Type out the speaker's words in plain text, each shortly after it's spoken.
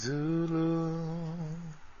Zulu,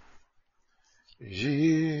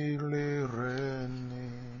 Jilireni,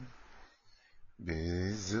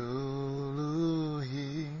 Bezuluhi,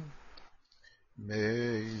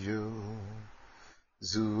 Meyo,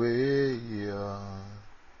 Zueya,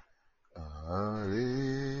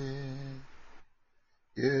 Ali,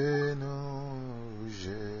 Yenojea,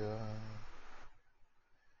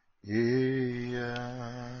 Iya,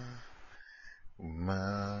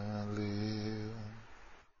 Malio,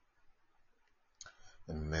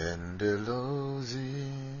 Mendelozi,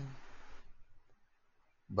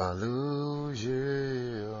 Balugeo,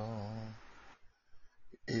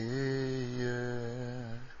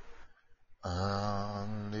 Iya,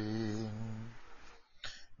 Ali,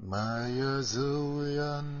 Maya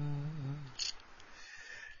Zuyan.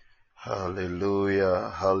 Hallelujah,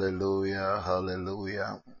 hallelujah,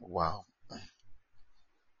 hallelujah. Wow.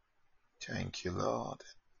 Thank you, Lord.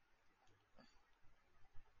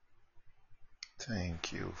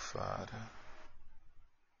 Thank you, Father.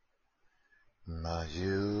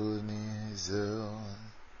 Mayunizel,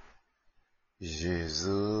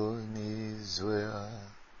 Jesus Nizwea,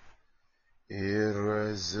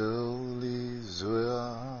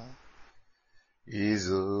 Irazulizwea,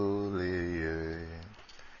 Izulie,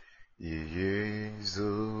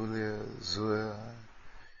 Iezulizwea,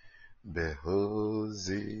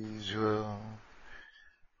 Behozizwea,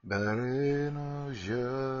 Bareno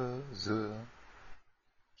Jazu,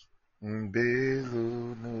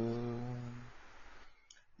 Belunu,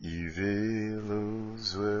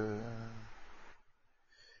 Iveluzwe,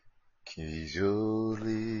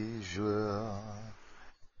 Kijoli Joa,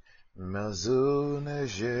 Mazone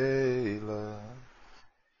Jela,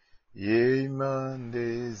 Yeman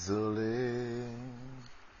désolé,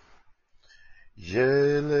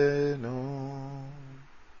 Jeleno,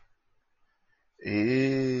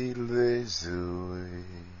 Ilezui,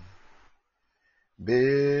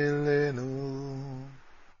 Beleno,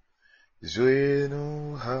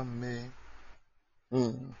 Zuenu Hame,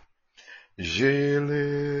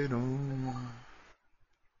 Jeleno,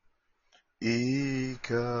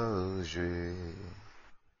 Ikaje,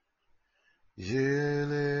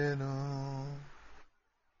 Jeleno,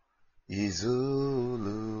 Izuluzin,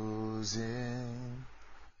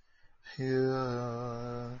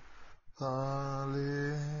 Here,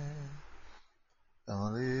 Hallelujah,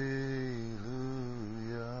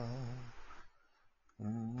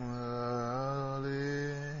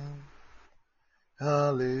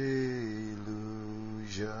 Hallelujah,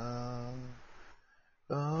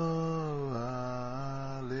 oh,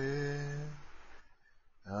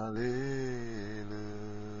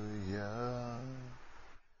 Hallelujah,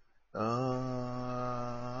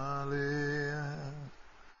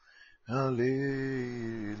 Hallelujah.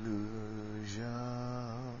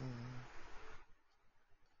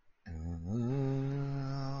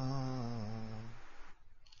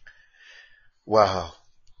 Wow.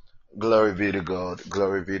 Glory be to God.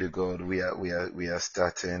 Glory be to God. We are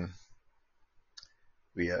starting.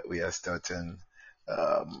 We are starting.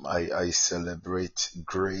 I celebrate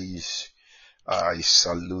grace. I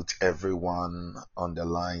salute everyone on the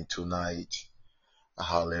line tonight.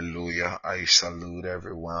 Hallelujah. I salute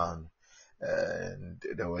everyone. And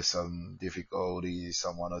there were some difficulties,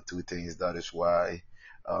 some one or two things. That is why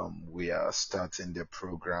we are starting the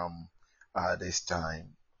program at this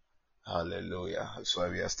time. Hallelujah. That's why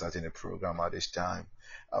we are starting the program at this time.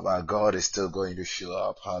 But God is still going to show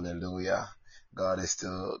up. Hallelujah. God is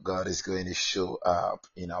going to show up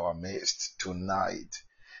in our midst tonight.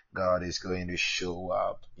 God is going to show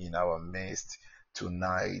up in our midst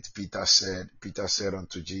tonight. Peter said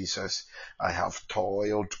unto Jesus, I have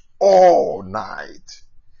toiled all night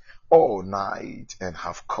and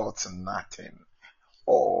have caught nothing.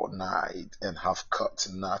 All night and have caught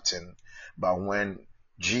nothing. But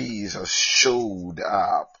Jesus showed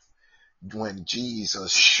up, when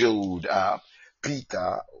Jesus showed up,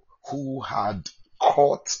 Peter, who had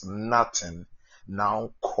caught nothing,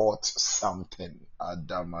 now caught something.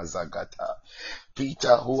 Adamazagata.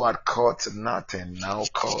 Peter, who had caught nothing, now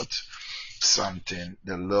caught something.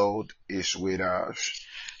 The Lord is with us.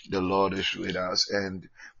 The Lord is with us, and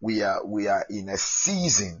we are in a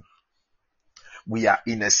season. We are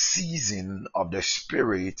in a season of the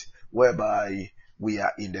Spirit whereby we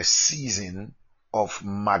are in the season of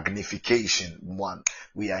magnification.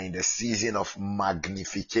 We are in the season of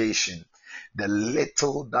magnification. The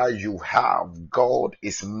little that you have, God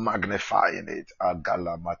is magnifying it.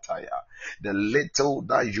 Agalamataya. The little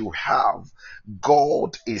that you have,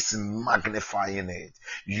 God is magnifying it.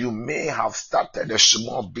 You may have started a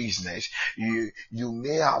small business. You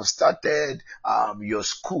may have started your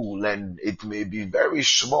school, and it may be very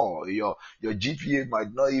small. Your GPA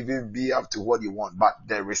might not even be up to what you want, but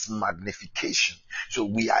there is magnification. So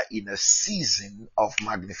we are in a season of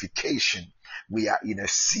magnification. We are in a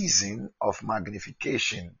season of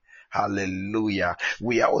magnification. Hallelujah.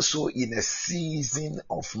 We are also in a season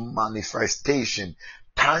of manifestation,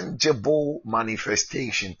 tangible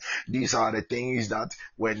manifestation. These are the things that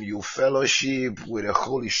when you fellowship with the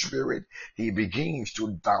Holy Spirit, He begins to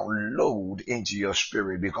download into your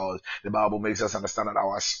spirit, because the Bible makes us understand that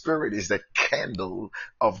our spirit is the candle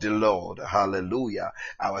of the Lord. Hallelujah.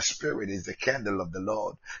 Our spirit is the candle of the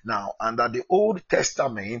Lord. Now, under the Old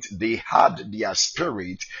Testament, they had their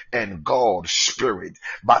spirit and God's spirit.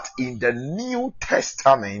 But in the New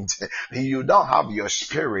Testament, you don't have your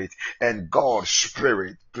spirit and God's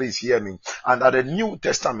spirit. Please hear me. Under the New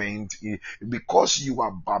Testament, because you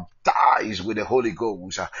are baptized with the Holy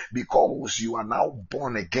Ghost, because you are now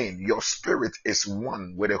born again, your spirit is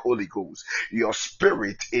one with the Holy Ghost. Your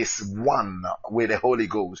spirit is one with the Holy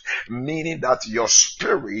Ghost, meaning that your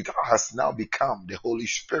spirit has now become the Holy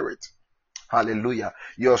Spirit. Hallelujah.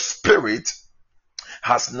 Your spirit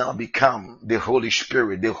has now become the Holy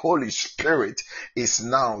Spirit. The Holy Spirit is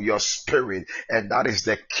now your spirit, and that is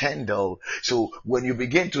the candle. So when you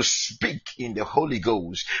begin to speak in the Holy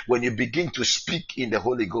Ghost, when you begin to speak in the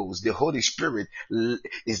Holy Ghost, the Holy Spirit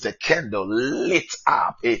is the candle lit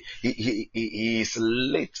up. He is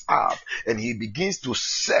lit up, and he begins to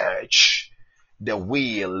search the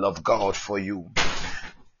will of God for you.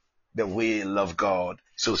 The will of God.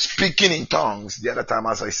 So speaking in tongues, the other time,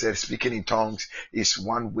 as I said, speaking in tongues is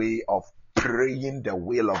one way of praying the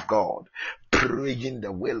will of God, praying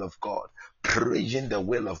the will of God, praying the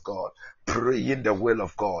will of God, praying the will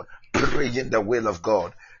of God, praying the will of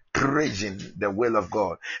God, praying the will of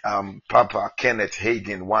God. Papa Kenneth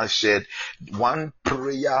Hagin once said, one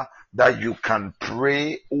prayer that you can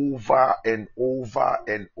pray over and over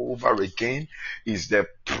and over again is the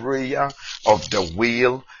prayer of the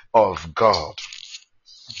will of God.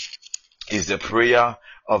 Is the prayer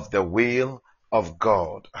of the will of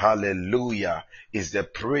God. Hallelujah. Is the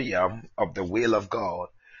prayer of the will of God.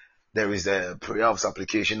 There is a prayer of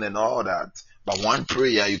supplication and all that. But one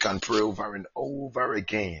prayer you can pray over and over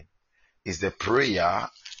again is the prayer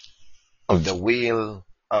of the will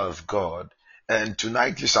of God. And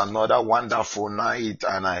tonight is another wonderful night,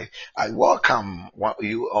 and I welcome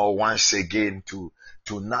you all once again to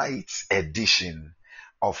tonight's edition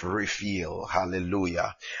of Refill.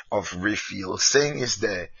 Hallelujah. Of Refill. Since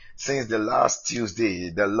the last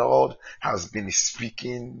Tuesday, the Lord has been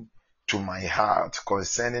speaking to my heart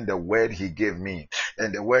concerning the word He gave me.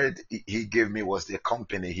 And the word He gave me was the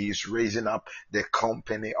company. He is raising up the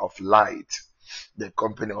company of light. The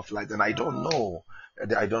company of light. And I don't know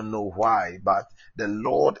why, but the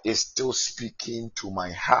Lord is still speaking to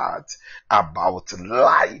my heart about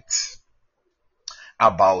light,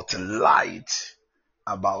 about light,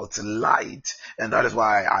 about light. And that is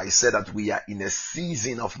why I said that we are in a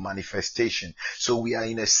season of manifestation. So we are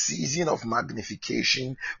in a season of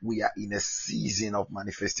magnification. We are in a season of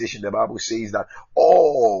manifestation. The Bible says that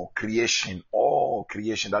all creation,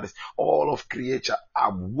 that is all of creature,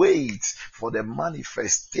 awaits for the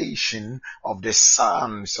manifestation of the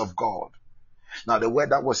sons of God. Now, the word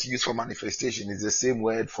that was used for manifestation is the same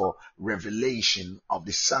word for revelation of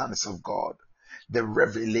the sons of God. The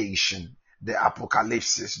revelation, the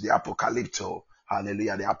apocalypse, the apocalypto,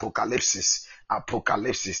 hallelujah, the apocalypse,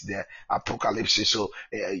 the apocalypse. So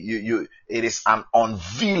it is an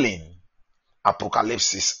unveiling.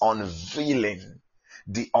 Apocalypse, unveiling,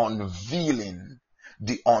 the unveiling,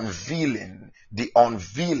 the unveiling, the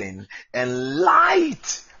unveiling, and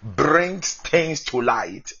light brings things to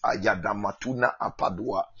light. Ayadamatuna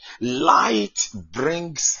apadua. Light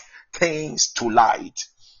brings things to light.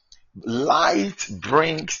 Light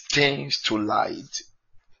brings things to light.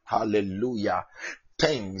 Hallelujah.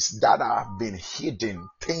 Things that have been hidden,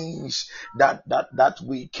 things that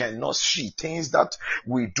we cannot see, things that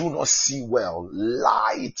we do not see well.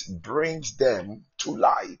 Light brings them to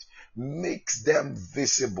light, makes them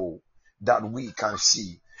visible that we can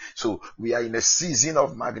see. So we are in a season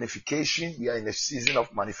of magnification, we are in a season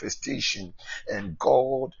of manifestation, and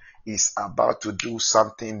God is about to do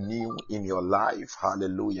something new in your life.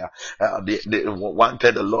 Hallelujah. One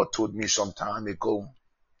thing the Lord told me some time ago,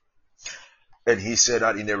 and He said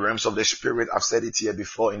that in the realms of the spirit, I've said it here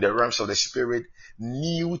before, in the realms of the spirit,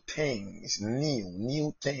 new things,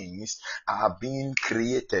 new things are being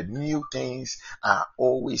created. New things are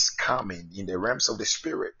always coming in the realms of the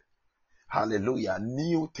spirit. Hallelujah.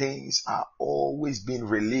 New things are always being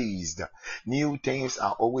released. New things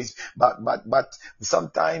are always, but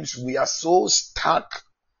sometimes we are so stuck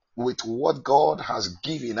with what God has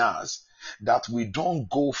given us that we don't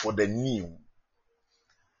go for the new.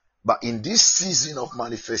 But in this season of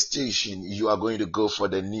manifestation, you are going to go for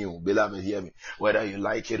the new. Beloved, hear me. Whether you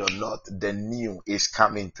like it or not, the new is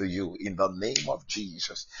coming to you in the name of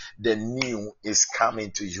Jesus. The new is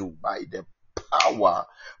coming to you by the power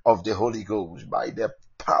of the Holy Ghost, by the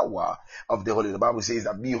power of the Holy Ghost. The Bible says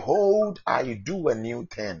that, behold, I do a new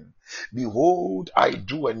thing. Behold, I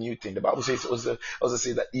do a new thing. The Bible says also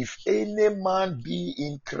says that if any man be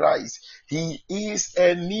in Christ, he is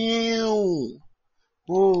a new.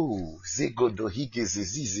 Oh,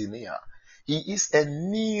 Zegodohigezizizinea. He is a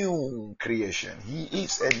new creation. He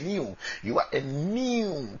is a new. You are a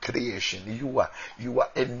new creation. You are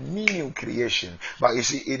a new creation. But you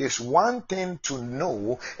see, it is one thing to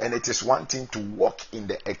know, and it is one thing to walk in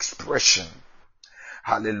the expression.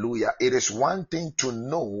 Hallelujah. It is one thing to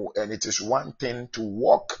know, and it is one thing to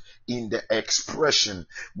walk in the expression.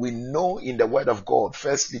 We know in the word of God,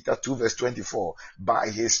 1 Peter 2 verse 24, by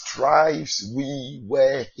his stripes we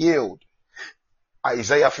were healed.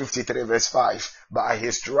 Isaiah 53 verse 5, by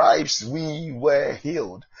his stripes we were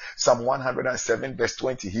healed. Psalm 107 verse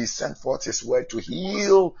 20, he sent forth his word to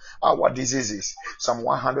heal our diseases. Psalm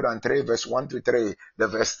 103 verse 1 to 3, the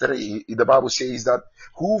verse 3, the Bible says that,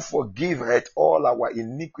 who forgiveth all our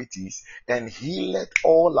iniquities and healeth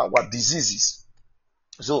all our diseases.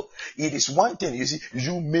 So it is one thing, you see,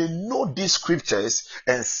 you may know these scriptures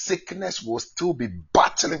and sickness will still be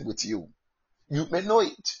battling with you. You may know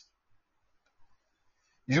it.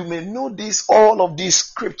 You may know this, all of these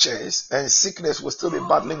scriptures, and sickness will still be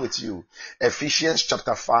battling with you. Ephesians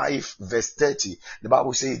chapter 5 verse 30. The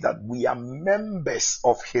Bible says that we are members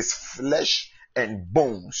of his flesh and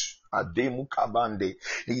bones. Ademu kabande,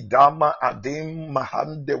 idama adem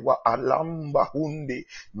mahande wa alamba hunde,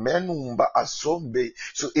 menumba asombe.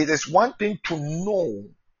 So it is one thing to know.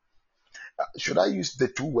 Should I use the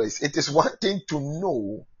two words? It is one thing to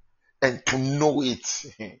know and to know it.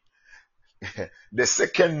 The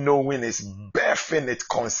second knowing is birthing it,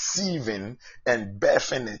 conceiving, and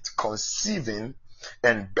birthing it, conceiving,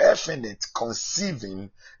 and birthing it, conceiving,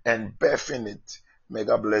 and birthing it.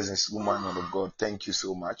 Mega blessings, woman of God. Thank you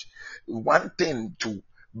so much. One thing to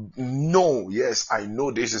know, yes, I know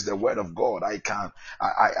this is the word of God. I can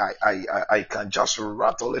just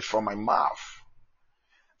rattle it from my mouth.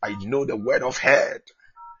 I know the word of head.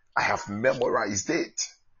 I have memorized it.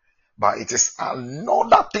 But it is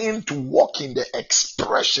another thing to walk in the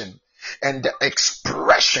expression. And the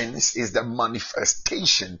expressions is the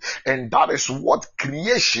manifestation. And that is what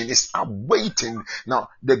creation is awaiting. Now,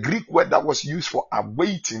 the Greek word that was used for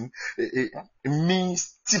awaiting, it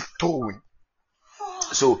means tiptoeing.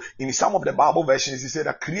 So, in some of the Bible versions, it said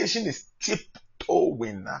that creation is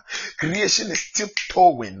tiptoeing. Creation is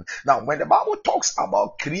tiptoeing. Now, when the Bible talks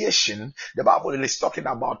about creation, the Bible is talking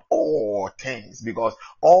about all things, because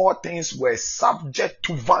all things were subject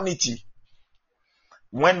to vanity.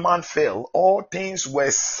 When man fell, all things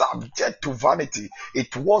were subject to vanity.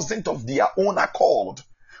 It wasn't of their own accord,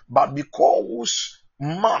 but because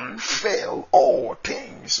man fell, all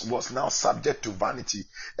things was now subject to vanity,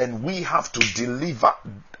 and we have to deliver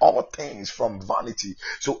all things from vanity.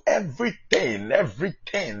 So everything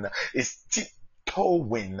is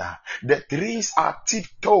tiptoeing. The trees are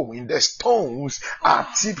tiptoeing, the stones are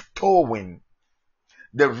tiptoeing.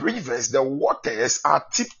 The rivers, the waters are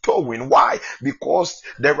tiptoeing. Why? Because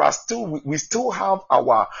we still have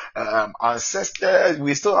our ancestors,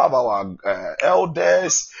 we still have our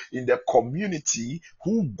elders in the community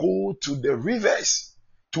who go to the rivers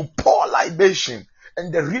to pour libation.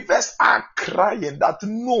 And the rivers are crying that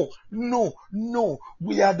no,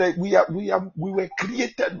 we were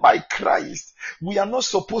created by Christ. We are not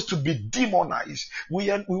supposed to be demonized. We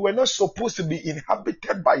were not supposed to be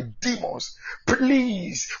inhabited by demons.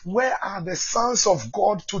 Please, where are the sons of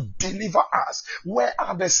God to deliver us? Where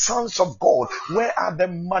are the sons of God? Where are the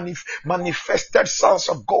manifested sons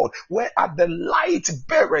of God? Where are the light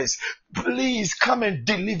bearers? Please come and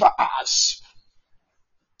deliver us.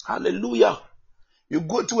 Hallelujah. You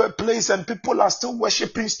go to a place and people are still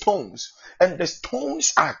worshiping stones, and the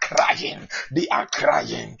stones are crying. They are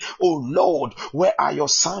crying, oh Lord, where are your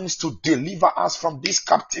sons to deliver us from this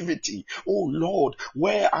captivity? Oh Lord,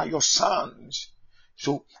 where are your sons?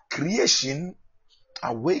 So creation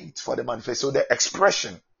awaits for the manifest. So the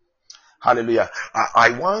expression. Hallelujah.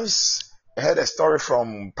 I once I heard a story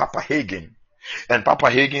from Papa Hagin. And Papa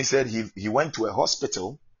Hagin said he went to a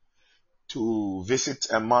hospital to visit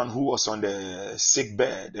a man who was on the sick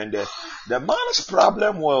bed. And the man's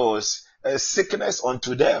problem was a sickness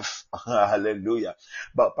unto death. Hallelujah.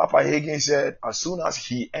 But Papa Hagin said as soon as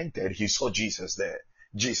he entered, he saw Jesus there.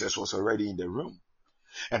 Jesus was already in the room.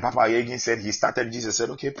 And Papa Hagin said Jesus said,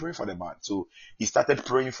 okay, pray for the man. So he started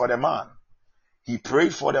praying for the man. He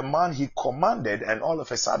prayed for the man, he commanded, and all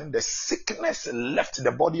of a sudden the sickness left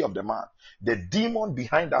the body of the man. The demon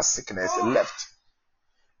behind that sickness left.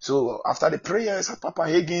 So after the prayers, Papa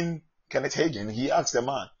Hagin, Kenneth Hagin, he asked the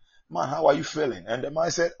man, how are you feeling? And the man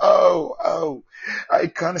said, oh, I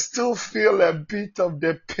can still feel a bit of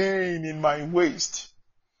the pain in my waist.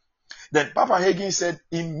 Then Papa Hagin said,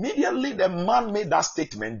 immediately the man made that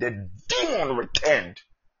statement, the demon returned.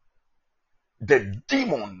 The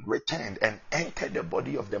demon returned and entered the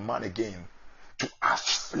body of the man again to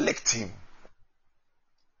afflict him.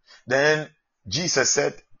 Then Jesus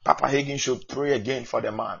said, Papa Hagin should pray again for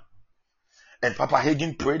the man. And Papa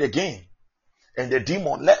Hagin prayed again. And the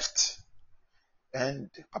demon left.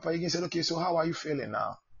 And Papa Hagin said, okay, so how are you feeling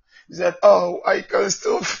now? He said, oh, I can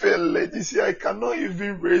still feel it. You see, I cannot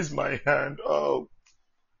even raise my hand. Oh.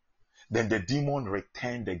 Then the demon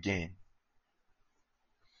returned again.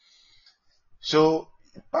 So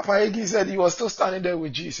Papa Hagin said he was still standing there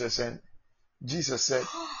with Jesus, and Jesus said,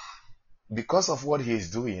 because of what he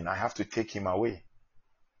is doing, I have to take him away.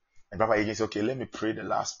 And Papa Hagin said, okay, let me pray the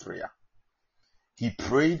last prayer. He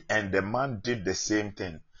prayed and the man did the same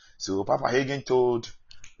thing. So Papa Hagin told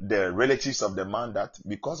the relatives of the man that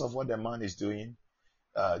because of what the man is doing,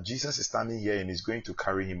 Jesus is standing here and is going to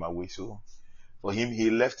carry him away. So for him,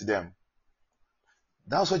 he left them.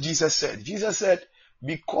 That's what Jesus said. Jesus said,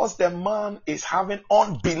 because the man is having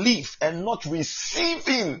unbelief and not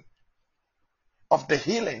receiving of the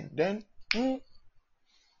healing, then he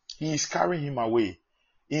is carrying him away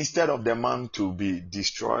instead of the man to be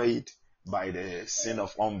destroyed by the sin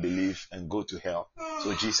of unbelief and go to hell.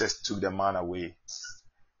 So Jesus took the man away.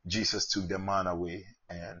 Jesus took the man away,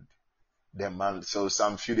 and the man, so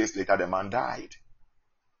some few days later, the man died.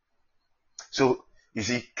 So you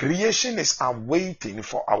see, creation is awaiting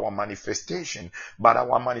for our manifestation, but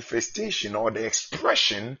our manifestation or the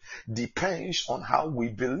expression depends on how we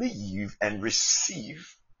believe and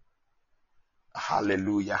receive.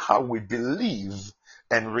 Hallelujah. How we believe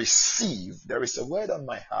and receive. There is a word on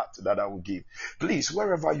my heart that I will give. Please,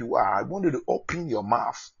 wherever you are, I want you to open your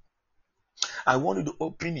mouth. I want you to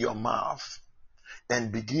open your mouth and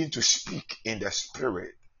begin to speak in the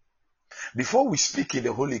Spirit. Before we speak in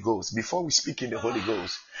the Holy Ghost,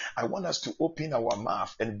 I want us to open our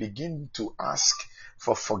mouth and begin to ask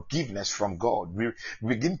for forgiveness from God. We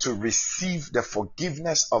begin to receive the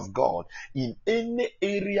forgiveness of God in any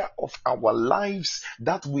area of our lives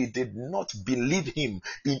that we did not believe Him,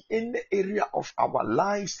 in any area of our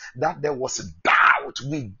lives that there was doubt.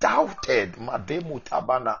 We doubted. Mademu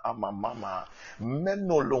tabana amamama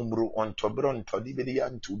menolomru ontobron todibiria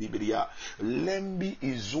ntudibiria lembi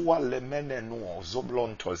izua lemene no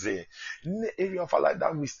zoblon toze. In the area of our life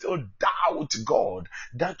that we still doubt God,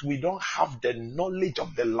 that we don't have the knowledge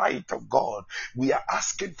of the light of God, we are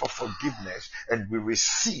asking for forgiveness and we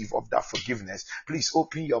receive of that forgiveness. Please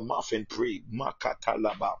open your mouth and pray.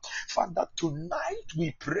 Makatalaba. Father, tonight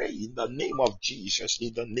we pray in the name of Jesus,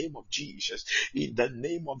 in the name of Jesus, in the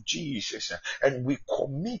name of Jesus, and we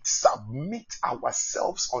submit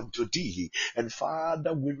ourselves unto Thee. And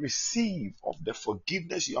Father, we receive of the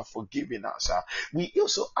forgiveness You have forgiven us. We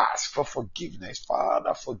also ask for forgiveness.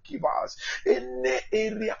 Father, forgive us. Any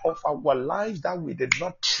area of our life that we did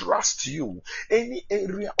not trust You, any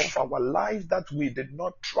area of our life that we did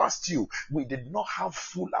not trust You, we did not have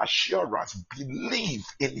full assurance, believe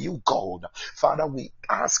in You, God. Father, we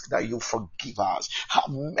ask that You forgive us. Have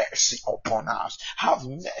mercy upon us. Have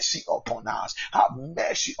mercy upon us. Have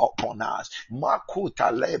mercy upon us.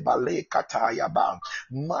 Makuta lebale katayaba.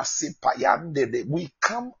 Masipayande. We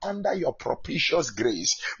come under Your propitious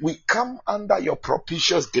grace. We come under Your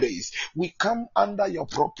propitious grace. We come under Your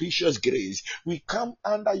propitious grace. We come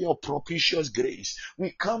under Your propitious grace.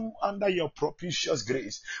 We come under Your propitious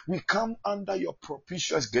grace. We come under Your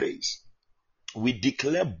propitious grace. We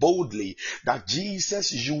declare boldly that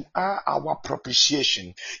Jesus, You are our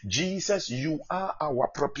propitiation. Jesus, You are our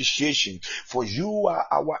propitiation. For You are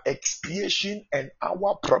our expiation and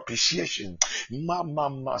our propitiation. Mama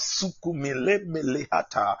masuku mele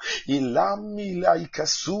melehata ilami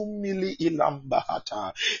laikasumili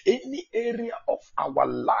ilambahata. Any area of our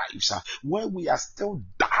lives where we are still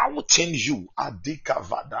doubting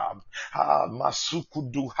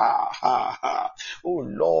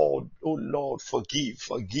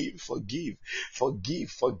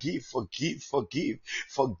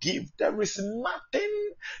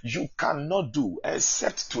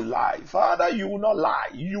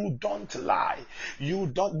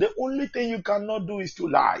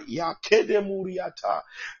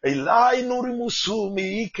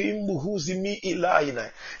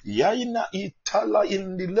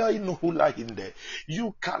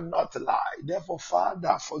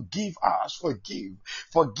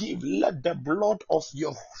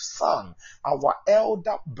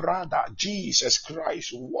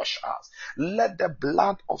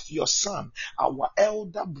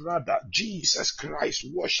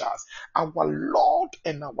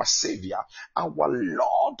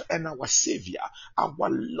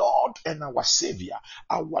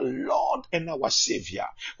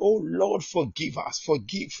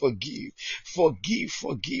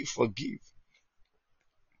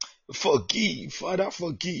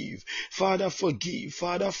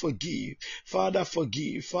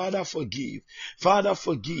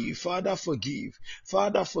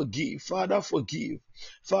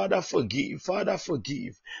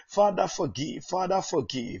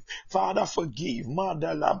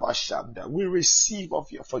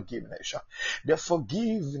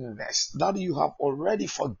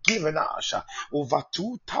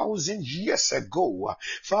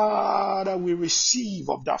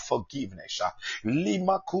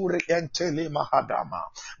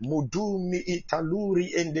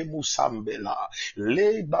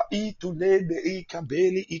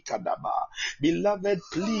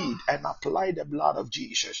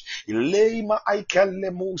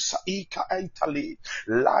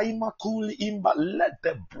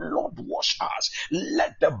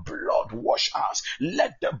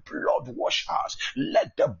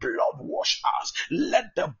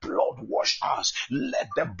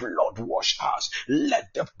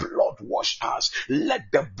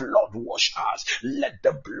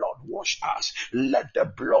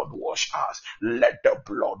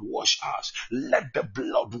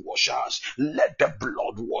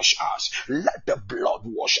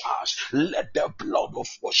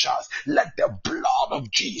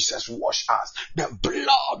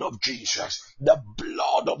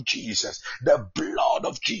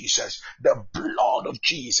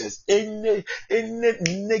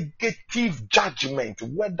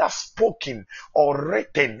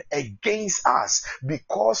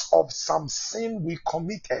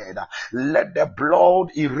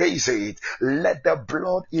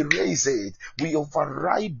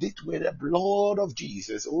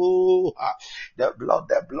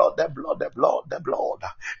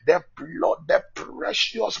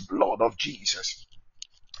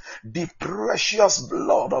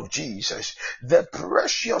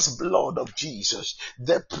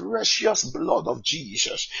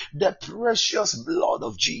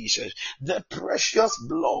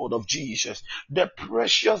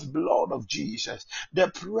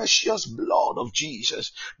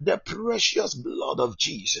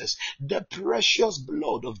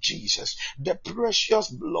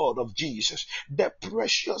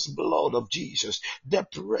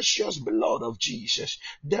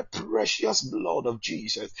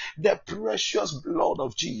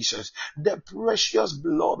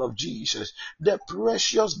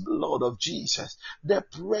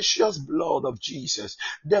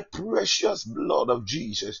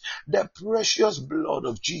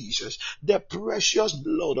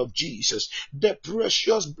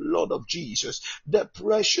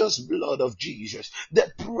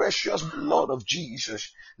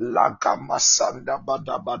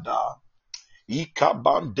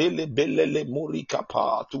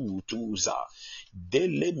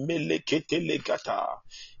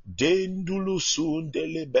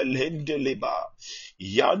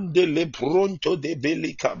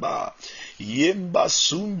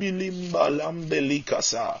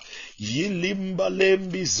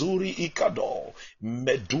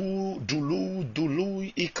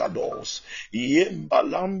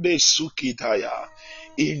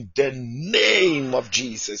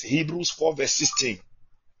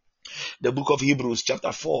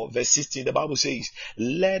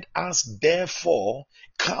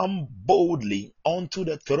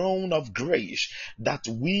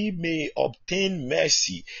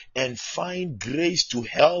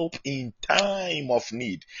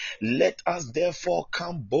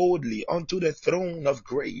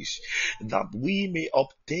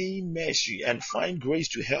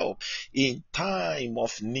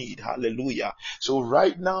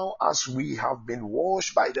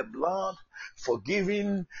blood,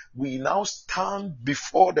 forgiven. We now stand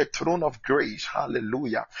before the throne of grace.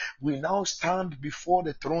 Hallelujah. We now stand before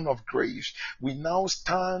the throne of grace. We now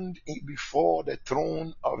stand before the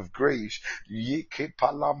throne of grace. Yeke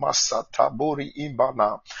palama satabori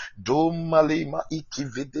imbana. Domalema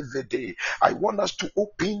ikivedevede. I want us to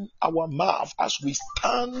open our mouth as we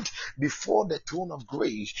stand before the throne of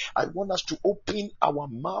grace. I want us to open our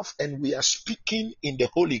mouth and we are speaking in the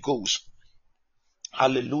Holy Ghost.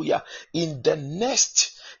 Hallelujah. In the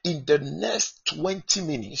next 20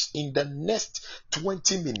 minutes,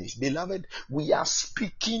 beloved, we are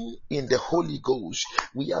speaking in the Holy Ghost.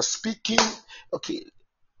 We are speaking, okay,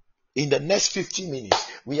 in the next 15 minutes,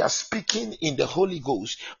 we are speaking in the Holy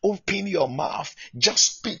Ghost. Open your mouth.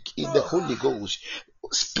 Just speak in the Holy Ghost.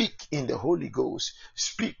 Speak in the Holy Ghost.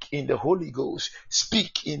 Speak in the Holy Ghost.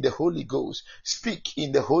 Speak in the Holy Ghost. Speak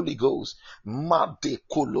in the Holy Ghost. Made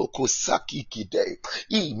koloko saki kide.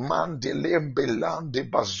 I mandelembe lande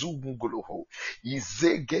bazumugloho.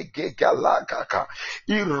 Izegege galagaka.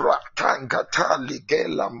 Iratangata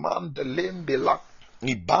ligela mandelembe la.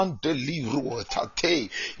 Ibande livro tate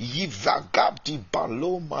yivagabdi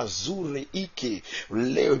baloma zure ike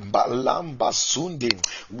le balamba sunde.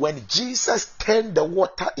 When Jesus turned the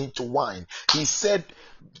water into wine, he said,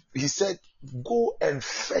 go and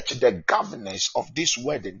fetch the governors of this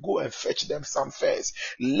wedding. Go and fetch them some first.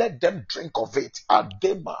 Let them drink of it.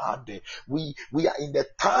 We are in the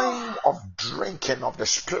time of drinking of the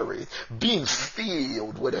Spirit, being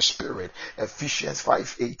filled with the Spirit. Ephesians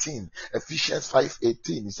 5:18. Ephesians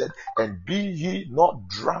 5:18. He said, and be ye not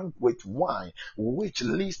drunk with wine, which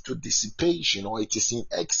leads to dissipation, or it is in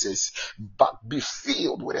excess, but be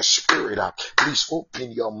filled with the Spirit. Please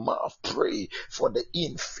open your mouth. Pray for the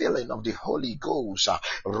infilling of the Holy Ghost.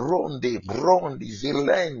 Ronde, brondi,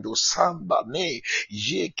 vilendo, samba, ne,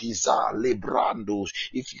 yekiza, lebrandos.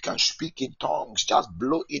 If you can speak in tongues, just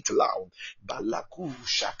blow it loud. Balaku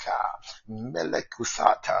shaka,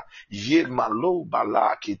 melekusata, ye malo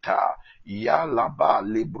balakita, yalaba,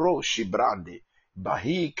 lebro shibrande,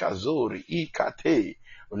 bahi kazori, ikate.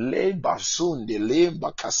 Leba sunde,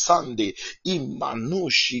 leba kasande,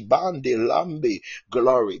 imanushi bande lambe,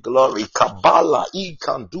 glory, glory, kabala,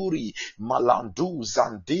 ikanduri, malandu,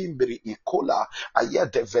 zandimbri, ikola,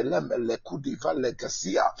 ayade veleme, lekudiva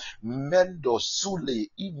legasia, mendo sule,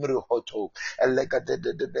 imrihoto,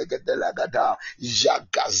 elegadegada,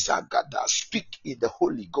 jagazagada, speak in the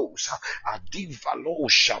Holy Ghost, adivalo,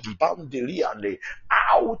 shambandeliane,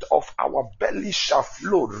 out of our belly shall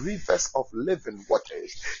flow rivers of living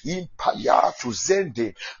waters. Impaya to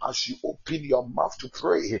zende. As you open your mouth to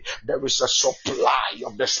pray, there is a supply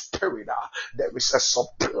of the Spirit. There is a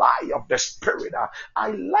supply of the Spirit.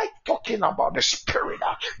 I like talking about the Spirit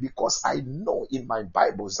because I know in my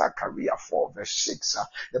Bible, Zechariah 4 verse 6,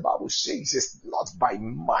 the Bible says it's not by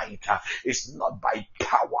might, it's not by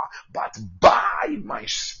power, but by my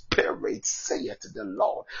Spirit, saith the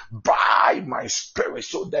Lord. By my Spirit.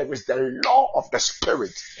 So there is the law of the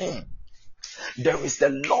Spirit. There is the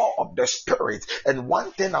law of the Spirit. And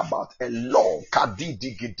one thing about a law,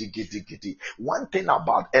 one thing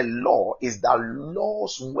about a law is that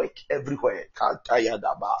laws work everywhere.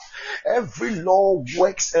 Every law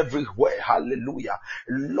works everywhere. Hallelujah.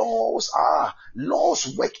 Laws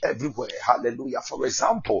work everywhere. Hallelujah. For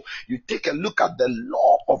example, you take a look at the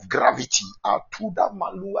law of gravity.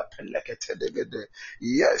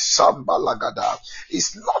 Yes, Sambalagada.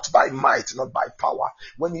 It's not by might, not by power.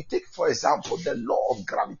 When you take, for example, the law of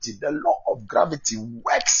gravity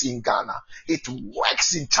works in Ghana, it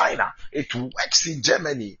works in China, it works in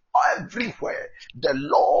Germany, everywhere. The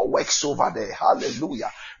law works over there.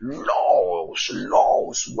 Hallelujah.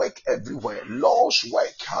 Laws work everywhere. Laws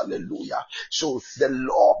work. Hallelujah. So the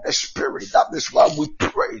law of the Spirit, that is why we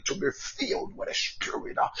pray to be filled with the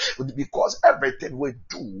Spirit, because everything we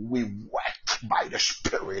do, we work by the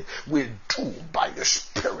Spirit. We do by the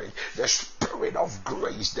Spirit. The Spirit of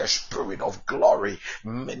grace, the Spirit of glory.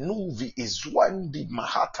 Menuvi izwandi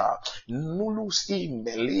mahata. Nulus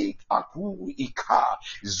imelik aku ika.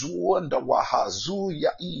 Zuanda wahazu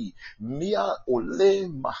ya i. Mia ole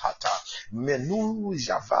mahata. Menu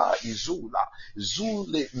java izula.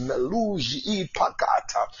 Zule meluji i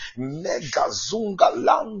pagata. Mega zunga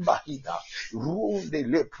lambahida. Runde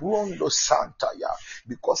leprondo santaya.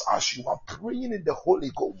 Because as you are praying in the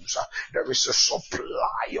Holy Ghost, there is a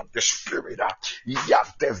supply of the Spirit.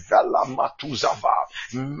 Yadevela matuzava.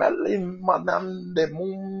 Melim manande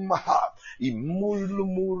mumaha.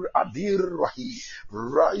 imulmur adirrahi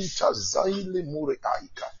raita zaile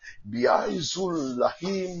muraika biaizul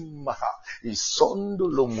lahimha isondo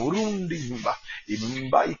lomurundimba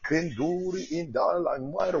imbai kenduri indala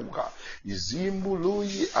maruka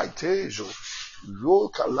izimbului aitejo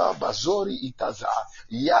Yoka la bazori itaza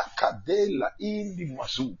yakadela indi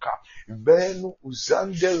mazuka benu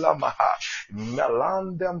uzande la maha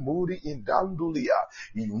melanda muri indandulia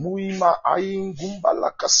imuima aingumba la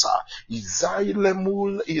kasa izaile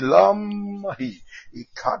mul ilamahi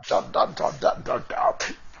ikata da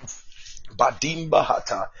Badimba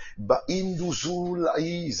hata ba induzula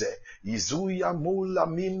ize izuya mula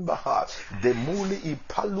mimbaha de muli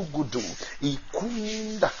ipalugudu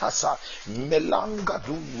ikunda hasa melanga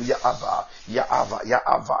du ya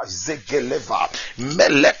ava zegeleva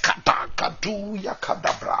melekata kadu ya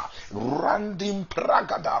kadabra randim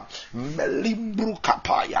pragada melimbru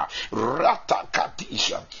kapaya rata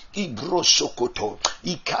katisha ibro sokoto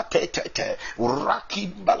ikatete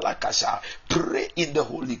rakimbalakasa. Pray in the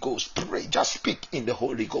Holy Ghost. Pray. Just speak in the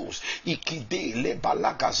Holy Ghost. Ikide le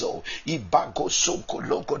balagazo. Ibago soko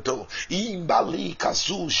logodo. Imbali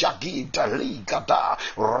kazu jagi dali gada.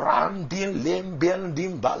 Randin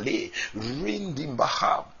lembendim bale. Rindim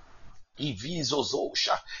baha.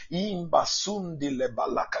 Ivizozosha imbasundi le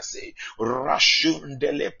balakase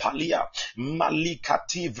rashunde le palia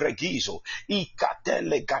malikati vregizo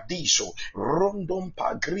ikatele gadiso rondom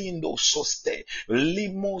pagrindo soste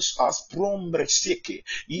limos asprombre seke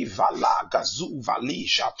ivala gazu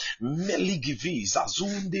valisha meligiviza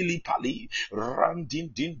zundi li pali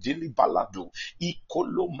randin dili baladu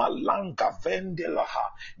ikolo malanga vendelaha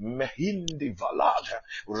mehindi valada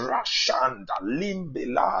rashanda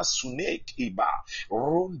limbela sune iba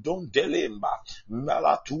rondon delemba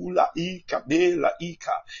malatula ika bela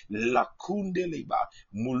ika lakundeleba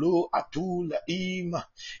mulo atula ima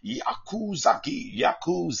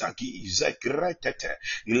yakuzagi zekretete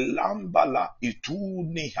lambala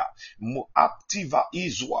ituniha muaktiva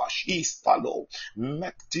izwash ispalo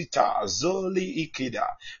mektita zoli ikida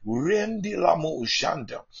rendi la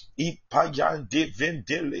mushanda ipayan de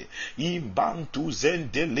vendele imbantu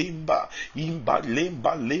zendelimba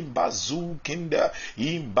imbalemba zukinda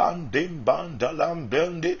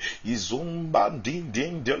imbandembandalambe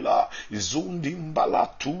izumbandindindela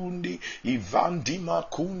izundimbalatundi ivandima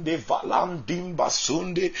kunde valandimba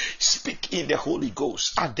sunde. Speak in the Holy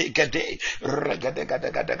Ghost. Adegade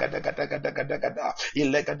regadegadagadagadagadagadagada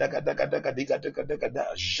ilegadagadagadagadagadagada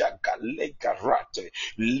jagalegarate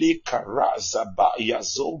likaraza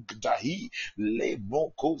yazogdahi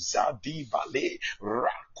lemoko zadivale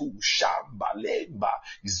rakushambalemba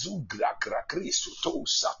zugra kristo to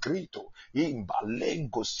sakrito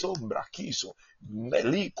imbalengo sombra kiso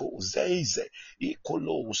meliko zeize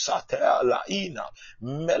ikolo satela ina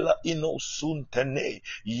mela ino suntene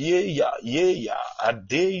yeya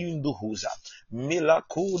adeyunduhuza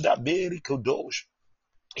milakuda berikodosh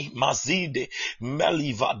Mazide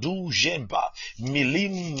melivadu jemba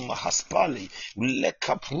milim haspali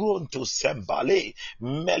leka pronto sembale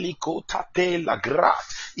meliko tate la grat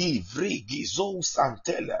ivrigi zo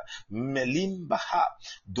santela melimbaha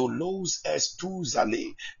dolos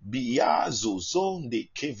estuzale biazo zonde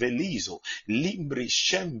kevelizo limbri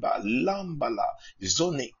shemba lambala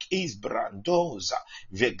zonik isbrandoza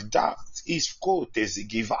vegdat iskotes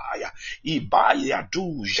givaya ibaya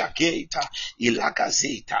du jageta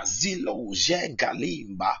ilagazeta zilo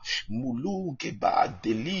jengalimba mulugeba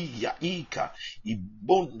delia ika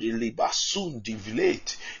ibondili basundi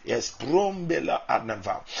vilet esprombela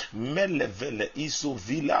anava melevele iso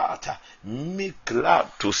vilata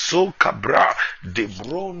miklato so cabra de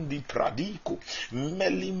brondi pradico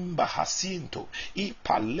melimba hasinto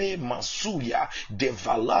ipale masuya de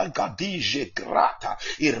valaga dije grata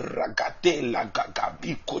irragatela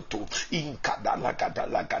gagabikoto inkadala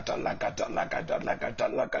gadala gadala gadala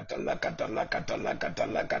gadala gadala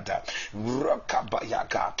lagata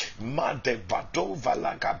rakabayaka made vadova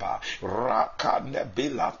lagaba raka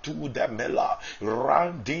nebela tu de mela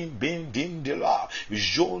randin bindin de la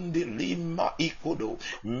jonde lima ikodo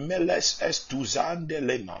meles estuzande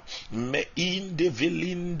lema me inde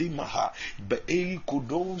velindi maha be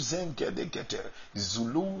ikodo zenke de gete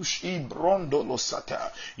zulush ibrondo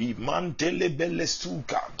losata imantele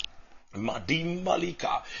belesuka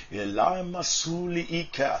Madimbalika, Elama Suli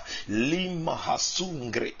Ika, Lima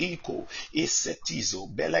Hasungre Iko, Isetizo,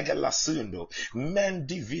 Belegalasundo,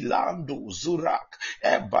 Mendivilando, Zurak,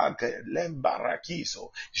 Ebag,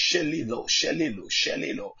 Lembarakiso, Shelilo,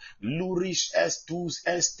 Luris Estus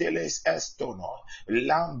Esteles Estono,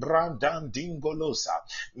 Lambrandan Dingolosa,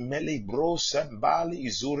 Melibros Bali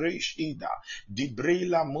Zurish Ida,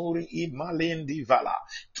 Dibrila Muri Imalendi Vala,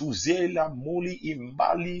 Tuzela Muli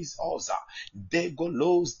Imbalis Oza,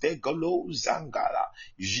 Degolos Zangala,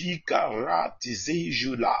 Jikarati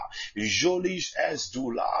Zejula, Jolis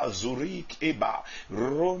Esdula, Zurik Eba,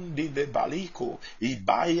 Rondi de Baliko,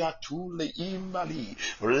 Ibaya Tule Imbali,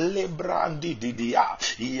 Lebrandi Didia,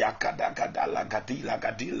 Yakadagadala Gadila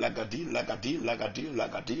Gadila Gadila Gadila Gadila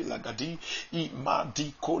Gadila Gadi,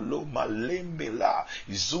 Imadi Kolo Malembela,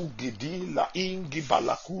 Zugidila Ingi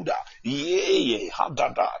Balakuda, Ye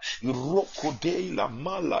Hadada, Rokodela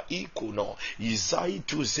Mala Ikono,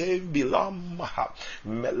 Izaitu Zembilamaha,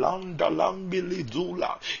 Melanda Lambili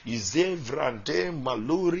Dula, Izevrande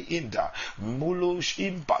Maluri Inda, Mulosh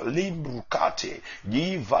Imbalibrukate,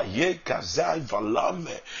 Yiva Yeka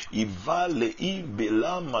Zaivalame, Ivale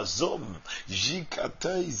Imbelama Zom,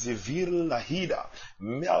 Jikata Zevir Lahida,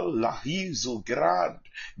 Mel Lahizo Grand,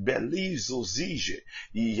 Belizo Zije,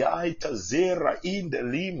 Yaita Zera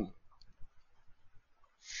Indelim,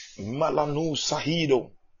 Malanu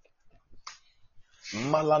Sahido,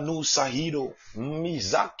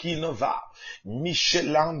 Mizaki Nova,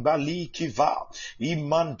 Michelambali Kiva,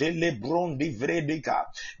 Imandele Brondi Vredeka,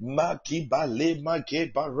 Makibale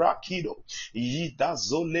Make Barakido,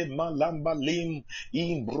 Yidazole Malambalim,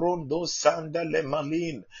 Imbrondo Sandale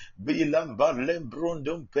Malin, Bilamba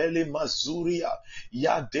Lembrondo Pele Mazuria,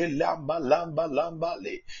 Yadelamba Lamba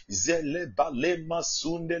Lambale, Zele Bale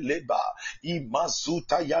Masunde Leba,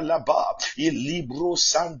 Imazuta Yalaba, Ilibro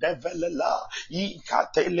Sandevelela,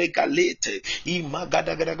 Ikatelegalete,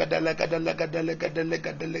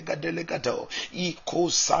 Imagadagadagadalagadalagadalagadalagadalagadalagado,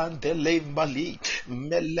 Ikosandele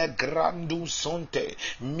Melegrandu Sonte,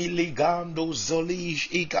 Miligando Zolish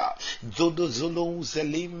Iga, Zodo Zolo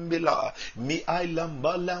Zelimbila, Mi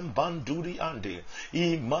Ailambalam Banduri Ande,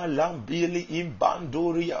 Imalambili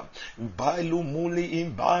Imbandoria, Bailu Muli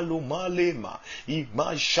Imbalu Malema,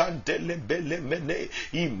 Imashandele Belemene,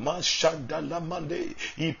 Imashandalamane,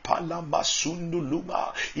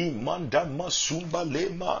 Ipalamasunduluma, Imanda Masumba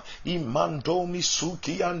Lema, Imandomi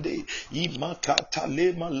Sukiande, Imakata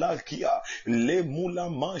Lema Lakia, Lemula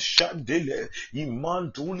Mashandele,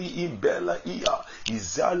 Imanduli Imbela Ia,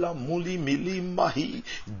 Izala Muli Milimahi,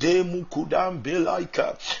 Demu Kudam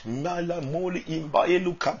Belaika, Mala Muli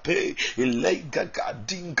Imbaelu Kape, Ilega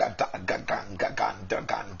Gadinga Gaganga Ganda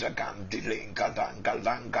Ganda Gandilenga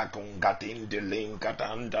Dangalanga Gungadindelenga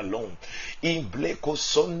Dandalon, Imbleko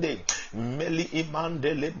Sonde, Meli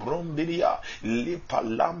Imandele Brombiria,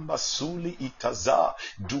 Lipalamba Suli Itaza,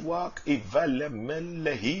 Duak Ivele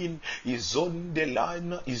Melehin,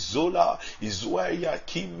 Izondelina Izola, Izwaya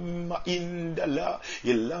Kima Indala,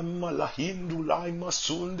 Ilama Lahindu Laima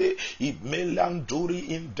Sunde, Imelanduri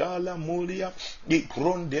Indala Mulia,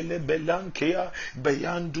 Ikrondele Belankea,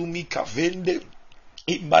 Bayandumi Kavende,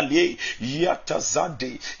 Imale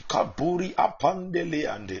Yatazade Kaburi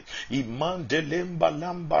Apandeleande Imandelemba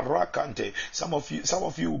Lamba Rakante. Some of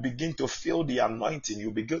you will begin to feel the anointing, you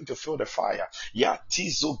begin to feel the fire.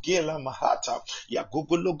 Yatizo Gela Mahata,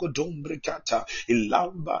 Yagogologo Dombrikata,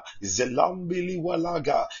 Ilamba Zelambili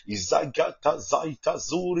Walaga, Izagata Zaita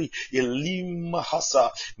Zuri, Ilim Mahasa,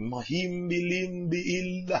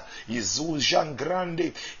 Mahimbilimbi Illa, Izujan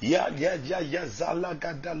Grande, Ya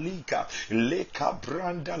Zalagadalika, Leka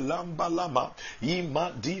Branda Lamba Lama,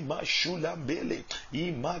 Imadima Shulambele,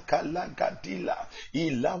 Imakalagadila,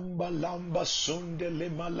 Ilamba Lamba Sundele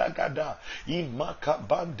Malagada,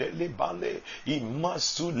 Imakabandele Bale,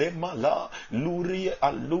 Imasule Mala, Luri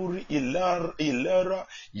Aluri Ilera,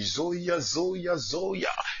 Zoya,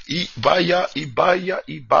 Ibaya,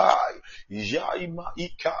 Ibai, Jaima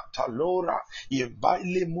Ika Talora,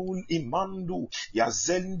 Ibaile Mun Imandu,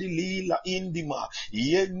 Yazendilila Indima,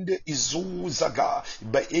 Yende Izuzaga,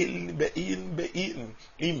 Bein,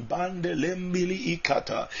 Imbande Lembili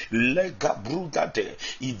Ikata, Lega Brugate,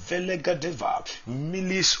 Ivelegadeva,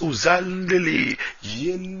 Milis Uzandeli,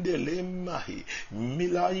 Yende Lemahi,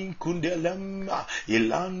 Milain Kundelema,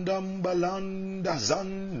 Ilandam Balanda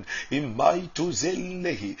Zan, Imbaitu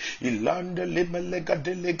Zellehi, Ilanda Lemelega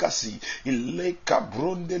Delegasi, Ileka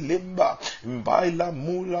Bronde Lemba, Imbaila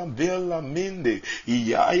Mula Bella Mende,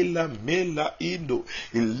 Iaila Mela Indo,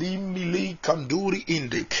 Ilimili Kanduri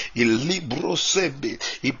Inde, Ilibro Sebe,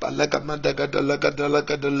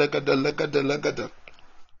 Ipalagamadagadalagadalagadalagadalagadalagada.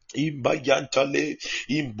 Imbayantale,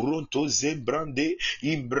 Imbronto Zembrande,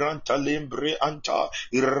 Imbrantalembre Anta,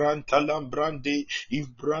 Irantalambrande,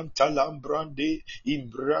 Imbrantalambrande,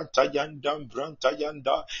 Imbrantayandam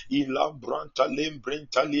Brantayanda,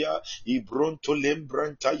 Ilambrantalembrentalia, Ibronto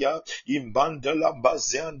Lembrantaya, Imbandala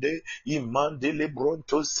Baziande, Imandele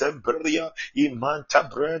Bronto Sembria, Imanta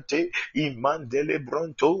Brante, Imandele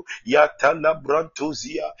Bronto, Yatala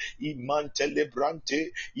Brantozia, Imantele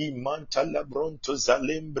Brante, Imanta labronto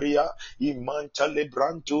zalembria, imanta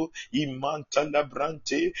lebranto, imanta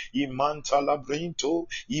labrante, imanta labrinto,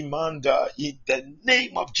 imanda. In the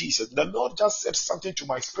name of Jesus, the Lord just said something to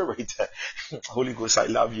my spirit. Holy Ghost, I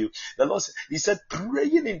love you. The Lord said, He said,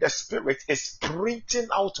 praying in the spirit is printing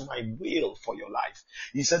out my will for your life.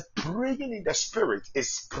 He said, praying in the spirit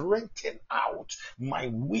is printing out my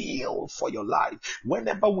will for your life.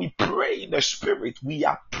 Whenever we pray in the spirit, we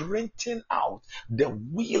are printing out the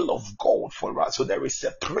will of God for us. So there is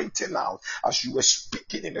a printing out. As you were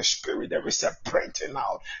speaking in the spirit, there is a printing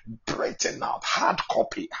out, hard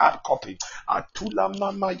copy, Atula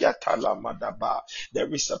mama yatala madaba.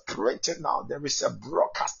 There is a printing out, there is a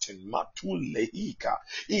broadcasting. Matulehika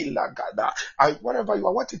ilagada. Whatever you,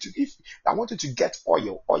 I want you to get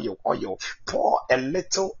oil. Pour a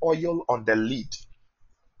little oil on the lid.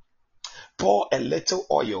 Pour a little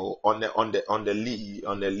oil on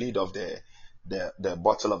the lid of the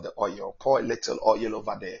bottle of the oil. Pour a little oil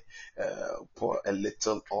over there. Pour a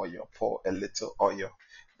little oil. Pour a little oil.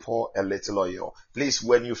 Pour a little oil. Please,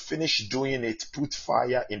 when you finish doing it, put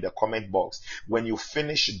fire in the comment box. When you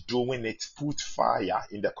finish doing it, put fire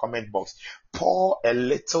in the comment box. Pour a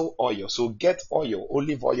little oil. So get oil,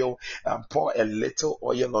 olive oil, and pour a little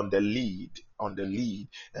oil on the lid.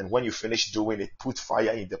 And when you finish doing it, put fire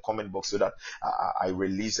in the comment box so that I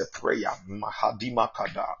release a prayer.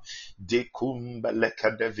 Mahadimakada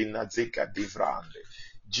dekumbelekadevina zika divrande.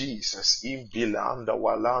 Jesus, imbilanda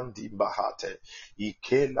walandi bahate,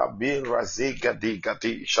 ikela bira zega di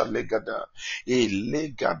gadi shalegada,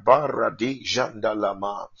 elega barra di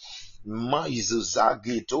jandalama.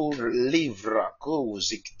 Maizuzagito livra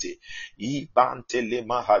kozikte ibante le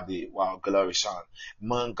mahade. Wow, glory son.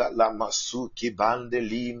 Mangala masuki bande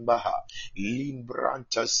limbaha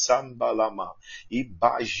limbranta sambalama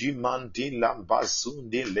ibajimandi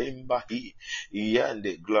lambazundi lembahi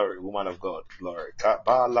yende. Glory, woman of God, glory.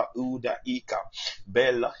 Kabala uda ika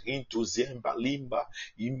bella into zemba limba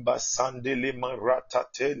imba sandele marata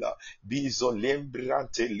tela bizo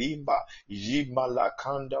lembrante limba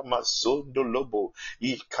yimalakanda masondo lobo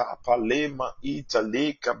ikapalema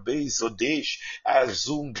italeka bezodesh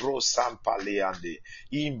azumbro sampaleande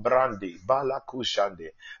imbrande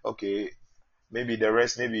balakushande. Okay, maybe the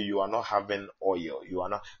rest, maybe you are not having oil. You are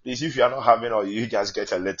not, please, if you are not having oil, you just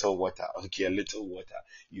get a little water. Okay, a little water.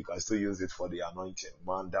 You can still use it for the anointing.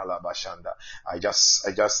 Mandala Bashanda. I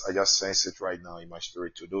just sense it right now in my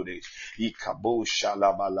spirit to do this. Ikabo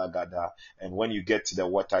Shalabalagada. And when you get to the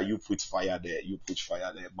water, you put fire there.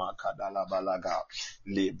 Makadala Balaga.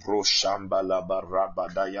 Lebro Shambala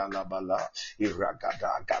Barabadaya Labala.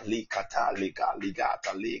 Iragada Galikata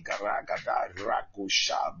Ligaligata Ligaragada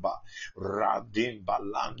Ragushaba. Radim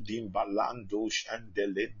balando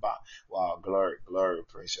shandelemba. Wow, glory,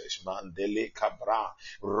 princess. Mandele cabra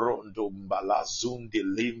rondo balazunde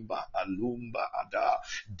limba alumba ada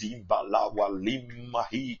dimbala walimma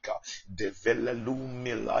hika devele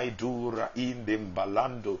lumi laidura indem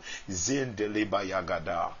balando zendele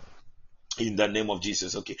bayagada. In the name of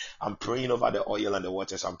Jesus. Okay, I'm praying over the oil and the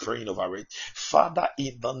waters. I'm praying over it. Father,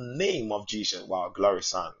 in the name of Jesus. Wow, glory,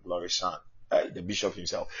 son. The bishop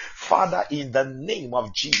himself. Father, in the name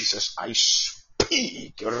of Jesus, I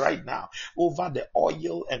speak right now over the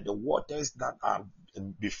oil and the waters that are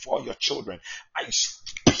before your children. I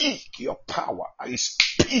speak your power. I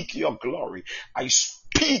speak your glory. I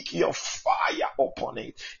speak your fire upon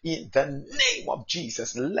it. In the name of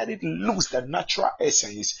Jesus, let it lose the natural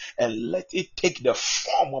essence and let it take the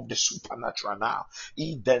form of the supernatural now.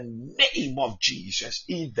 In the name of Jesus.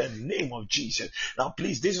 In the name of Jesus. Now,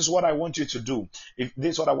 please, this is what I want you to do. If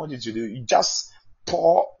this is what I want you to do, you just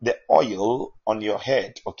pour the oil on your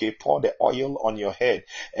head. Okay, pour the oil on your head.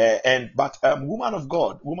 But woman of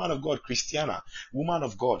God, Christiana,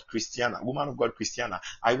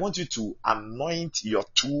 I want you to anoint your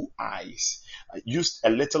two eyes. Use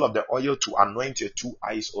a little of the oil to anoint your two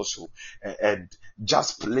eyes also, and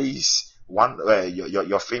just place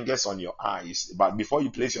your fingers on your eyes. But before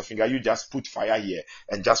you place your finger, you just put fire here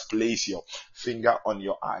and just place your finger on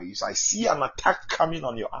your eyes. I see an attack coming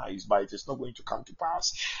on your eyes, but it is not going to come to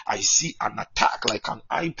pass. I see an attack like an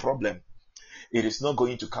eye problem. It is not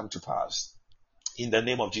going to come to pass. In the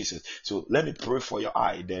name of Jesus. So let me pray for your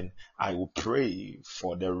eye, then I will pray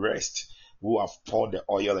for the rest who have poured the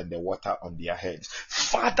oil and the water on their heads.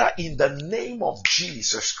 Father, in the name of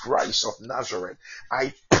Jesus Christ of Nazareth,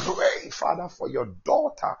 I pray, Father, for your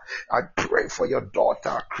daughter. I pray for your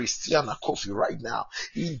daughter, Christiana Kofi, right now.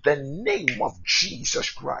 In the name of Jesus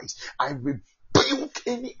Christ, I rebuke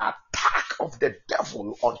any attack of the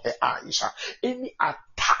devil on her eyes, any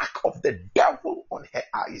attack of the devil on her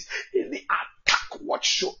eyes, any attack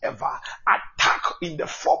whatsoever, attack in the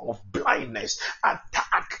form of blindness,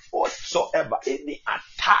 attack whatsoever, any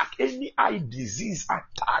attack, any eye disease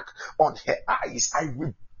attack on her eyes, I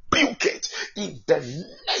rebuke it in the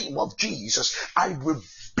name of Jesus. I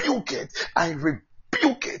rebuke it. I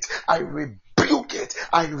rebuke it. I rebuke it.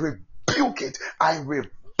 I rebuke it. I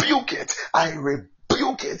rebuke it. I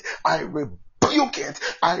rebuke it. I rebuke it.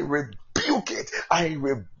 I rebuke it. I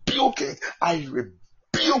rebuke it. I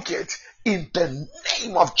rebuke it in the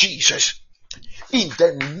name of Jesus. In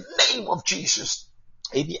the name of Jesus.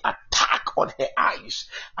 Any attack on her eyes,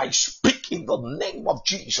 I speak in the name of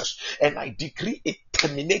Jesus, and I decree it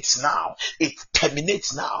terminates now. It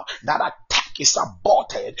terminates now. That attack is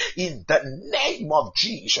aborted in the name of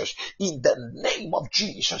Jesus. In the name of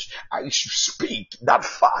Jesus, I speak that,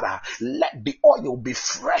 Father, let the oil be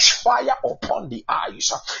fresh fire upon the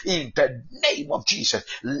eyes. In the name of Jesus,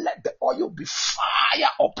 let the oil be fire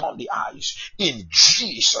upon the eyes. In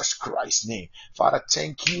Jesus Christ's name. Father,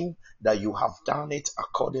 thank you that you have done it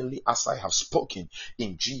accordingly as I have spoken,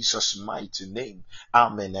 in Jesus' mighty name.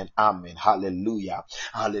 Amen and amen. Hallelujah.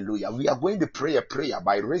 Hallelujah. We are going to pray a prayer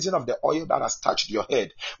by reason of the oil that has touched your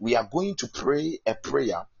head. We are going to pray a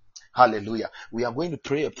prayer. Hallelujah. We are going to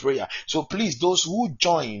pray a prayer. So please, those who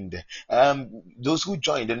joined, and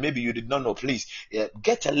maybe you did not know, please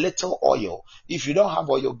get a little oil. If you don't have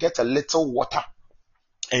oil, get a little water.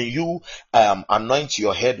 And you anoint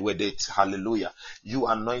your head with it. Hallelujah. You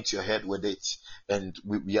anoint your head with it. And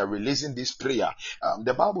we are releasing this prayer.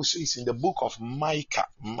 The Bible says in the book of Micah.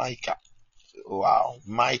 Wow.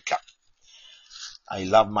 Micah. I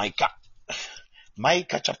love Micah.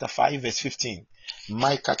 Micah chapter 5 verse 15.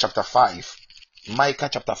 Micah chapter 5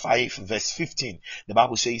 verse 15. The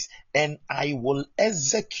Bible says, and I will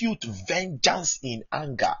execute vengeance in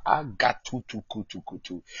anger,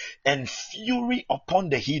 and fury upon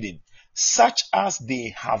the hidden, such as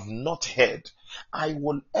they have not heard. I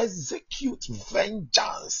will execute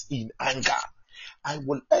vengeance in anger. I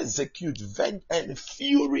will execute vengeance and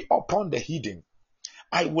fury upon the hidden.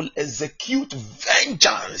 I will execute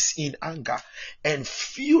vengeance in anger and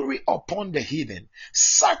fury upon the hidden,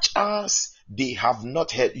 such as they have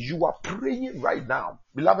not heard. You are praying right now.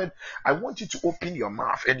 Beloved, I want you to open your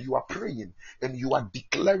mouth, and you are praying and you are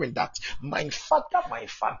declaring that, my Father,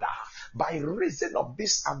 by reason of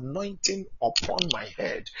this anointing upon my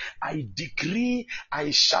head, I decree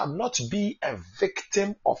I shall not be a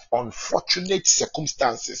victim of unfortunate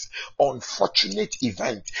circumstances, unfortunate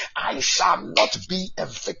events. I shall not be a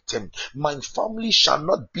victim. My family shall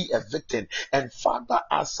not be a victim. And Father,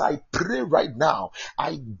 as I pray right now,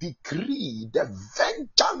 I decree the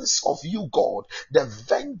vengeance of you, God, the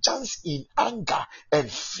vengeance in anger and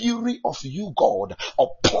fury of you, God,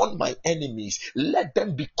 upon my enemies. Let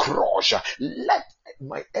them be crushed. Let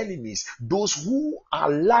my enemies, those who are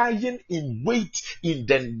lying in wait in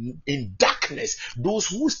darkness, those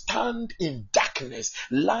who stand in darkness,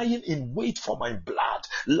 lying in wait for my blood,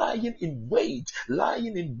 lying in wait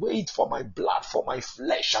for my blood, for my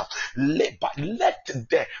flesh, let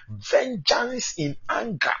the vengeance in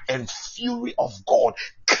anger and fury of God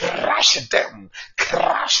crush them.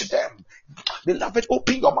 Beloved,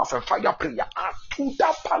 open your mouth and fire prayer.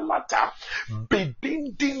 Atuda palata,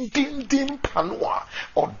 bedin din din din panua,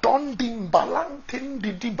 odon din balantin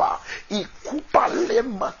didiba, ikupale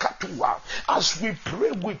makatua. As we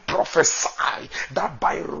pray, we prophesy that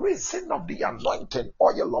by reason of the anointing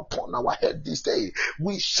oil upon our head this day,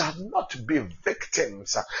 we shall not be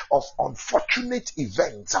victims of unfortunate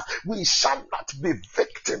events. We shall not be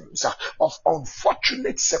victims of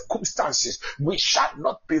unfortunate circumstances. We shall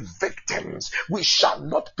not be victims. We shall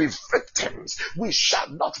not be victims. We shall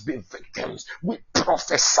not be victims. We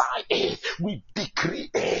prophesy it. We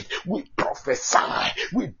decree it. We prophesy.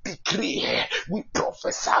 We decree it. We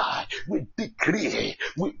prophesy. We decree it.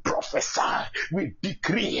 We prophesy. We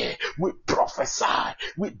decree it. We prophesy.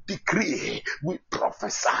 We decree it. We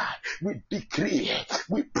prophesy. We decree it.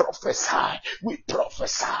 We prophesy. prophesy, we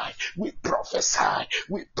prophesy, we prophesy,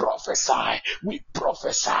 we prophesy, we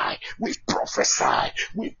prophesy, we prophesy,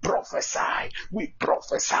 we prophesy, we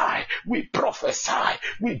prophesy, we prophesy,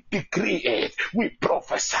 we decree it, we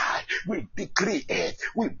prophesy, we decree it,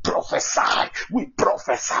 we prophesy, we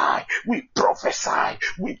prophesy, we prophesy,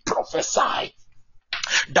 we prophesy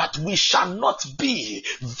that we shall not be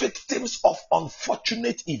victims of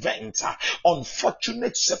unfortunate events,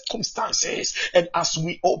 unfortunate circumstances. And as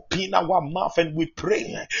we open our mouth and we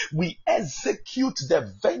pray, we execute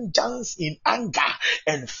the vengeance in anger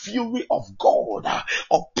and fury of God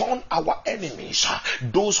upon our enemies,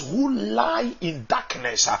 those who lie in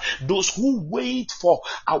darkness, those who wait for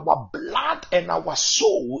our blood and our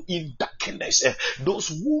soul in darkness, those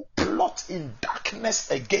who plot in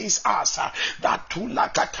darkness against us, that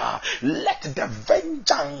let the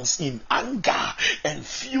vengeance in anger and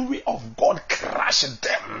fury of God crush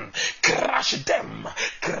them, crush them,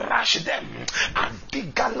 crush them.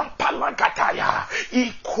 Adigala palagataya,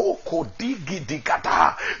 ikoko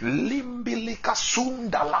digidigada, limbilika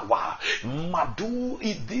sundalawa, madu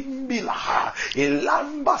idimbilaha,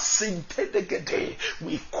 elamba sintedegede.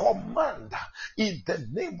 We command in the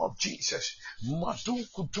name of Jesus, madu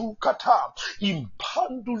kudukata,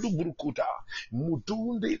 impandulu burukuda,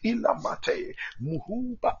 mudunde ilamate,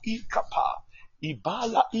 muhumba ikapa,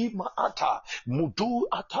 ibala imaata, mudu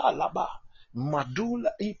atalaba,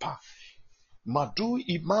 madula ipa, madu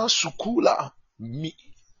ima sukula,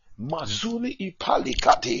 mazuli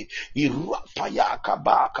ipalikati, irapaya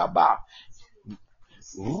kaba kaba,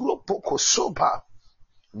 ropoko soba,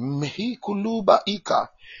 mehikuluba ika,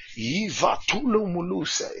 ivatulu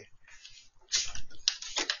muluse,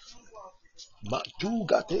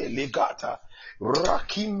 matugate legata,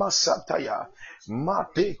 rakima sataya,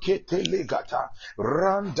 mate kete legata,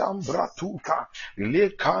 randam bratuka,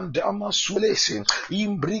 lekandama sulesi,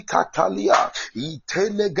 imbrikatalia,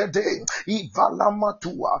 itelegade,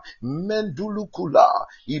 ivalamatua, mendulukula,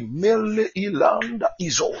 imele ilanda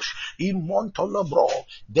izos, imontolabro,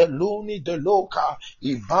 deloni deloka,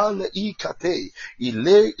 ibale ikate,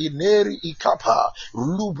 ile ineri ikapa,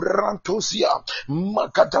 lubrantosia,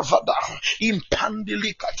 makatavada,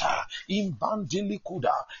 impandilikata,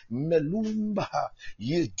 imbandilikuda, melumba,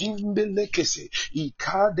 yedimbelekese,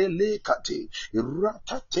 ikadelekate,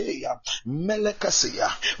 ratateya, melekaseya,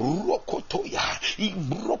 rokotoya,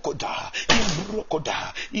 imbrokoda, imbrokoda,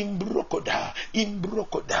 imbrokoda,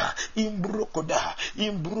 imbrokoda, imbrokoda,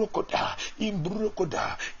 imbrokoda, imbrokoda,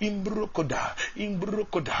 imbrokoda,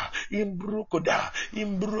 imbrokoda, imbrokoda,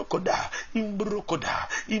 imbrokoda, imbrokoda,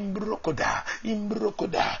 imbrokoda,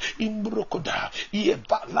 imbrokoda, imbrokoda,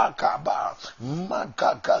 yebalakaba,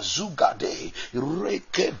 magagazugade,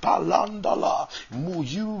 reke balandala,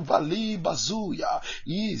 muyuvali bazuya,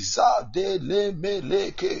 izadele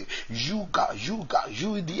meleke, yuga,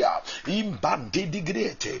 judia,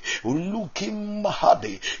 imbandedigrete, lukim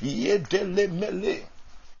mahade, yedele mele,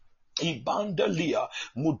 Ibandalia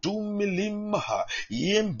mudumilimha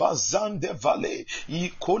yembazande vale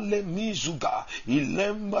ikole mizuga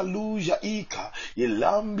ilembaluja ika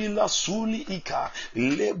ilambila suli ika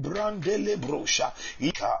lebrande lebrosha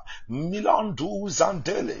ika milandu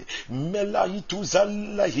zandele melaitu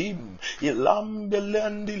zallahim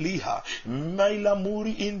ilambelendiliha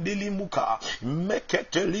mailamuri indilimuka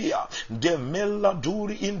meketelia de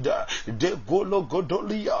meladuri inda de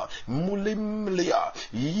gologodolia mulimlia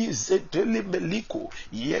Zetele meliko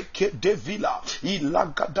yeke devila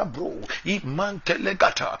ilagadabro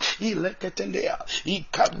imantelegata ileketelea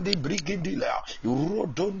ikandi brigidila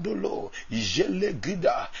rodondolo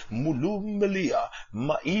jelegida mulumlia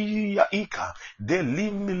maiya ika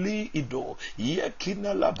delimili ido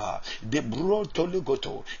yekina laba de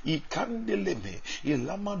brotolegoto ikandeleme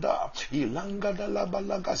ilamada ilangada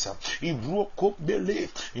labalagasa ibroko bele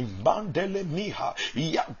ibandele miha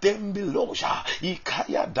yatembiloja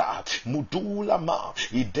ikayada mudulama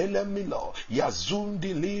idelemilo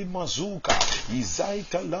yazundili mazuka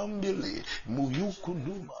izaita lambili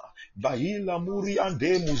muyukunuma Bahila muri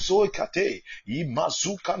ande muzoikate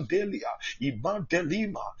imazukandelia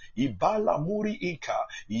ibandelima ibala muri ika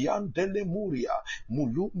yandele muria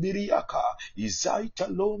mulumiriaka izaita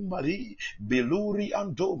lomari beluri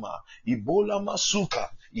andoma ibola masuka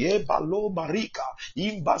yebalo marika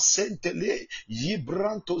imbasentele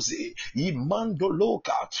yibrantoze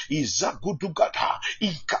imandoloka izagudugata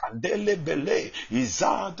ikandele bele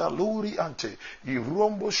izada luri ante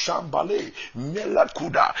irombo shambale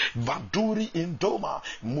melakuda Vaduri Indoma,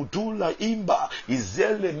 Mudula Imba,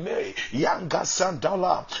 Izele Me, Yanga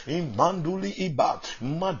Sandala, Imanduli Iba,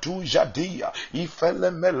 Madu Jadia,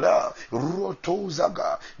 Ifelemela,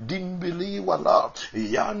 Rotozaga, Dimbili Wala,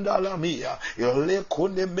 Yandala Mia,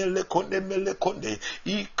 Lekone Mele Konde,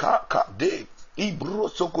 Ikaka de, Ibro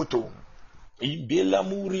Sokoto. Imbela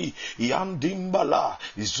muri yandimbala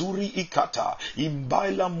zuri ikata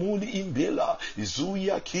imbaila muli imbela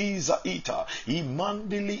zuya kiza ita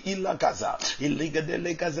imandili ilagaza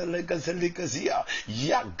ilegadelegazia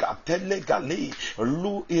yagatelegale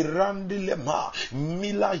lu irandilema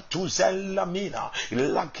mila tuzella mina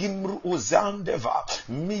lakimru uzandeva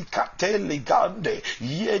mikatelegande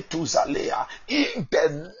yetuzalea in the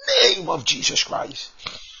name of Jesus Christ.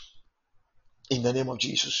 In the name of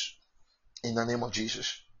Jesus. In the name of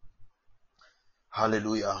Jesus.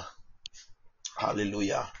 Hallelujah.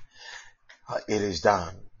 Hallelujah. It is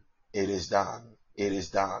done. It is done. It is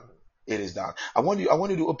done. It is done. I want you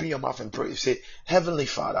to open your mouth and pray. Say, Heavenly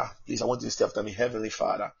Father. Please, I want you to stay after me. Heavenly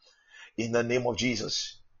Father. In the name of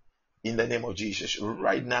Jesus. In the name of Jesus.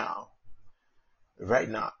 Right now.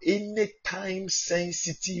 Any time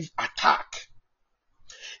sensitive attack.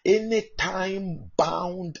 Any time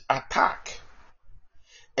bound attack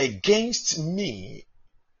against me,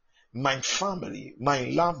 my family, my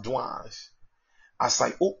loved ones, as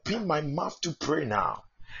I open my mouth to pray now,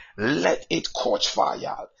 let it catch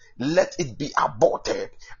fire. Let it be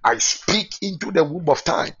aborted. I speak into the womb of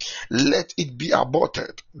time. Let it be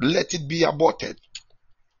aborted. Let it be aborted.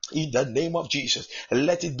 In the name of Jesus,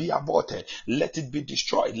 let it be aborted. Let it be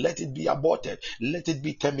destroyed. Let it be aborted. Let it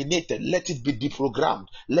be terminated. Let it be deprogrammed.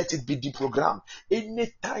 Let it be deprogrammed.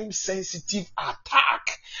 Any time sensitive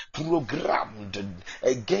attack programmed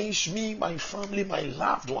against me, my family, my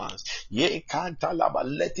loved ones, let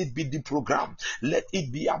it be deprogrammed. Let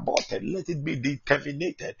it be aborted. Let it be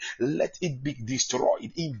terminated. Let it be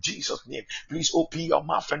destroyed in Jesus' name. Please open your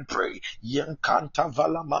mouth and pray. Yankanta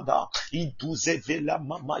valamada intuzevela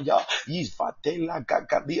mamaya ivatela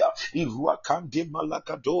gagadia iruakande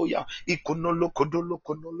malakadoya ikonolokodolo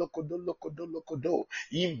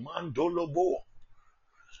imandolobo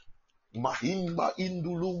mahimba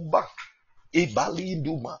indulumba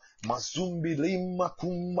Ibalinduma mazumbi lima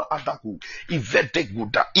kuma adaku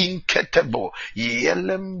iveteguda inketebo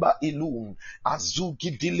yelemba ilum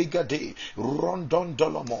azuki diligade rondon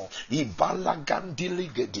dolomo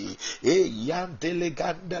ibalagandiligade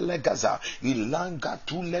yandelegandelegaza ilanga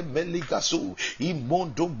tule meligasu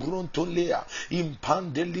imondo brontolea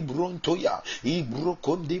impandeli brontoya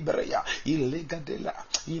ibrokondibreya ilegadela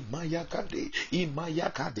imayakade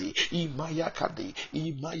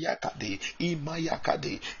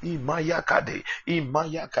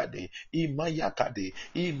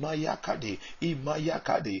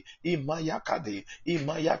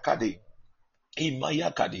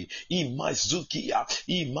Imayakade, Imazukia,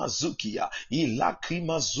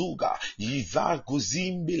 Ilakimazuga,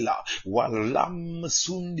 Ivaguzimbila, Walam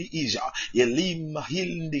Sundi Ija, Elim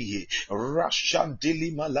Hildi,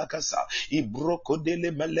 Rashandili Malakasa,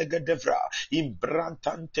 Ibrokodele Melegadevra,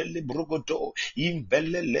 Imbrantantele Brogodo,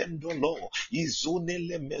 Imbelelendolo,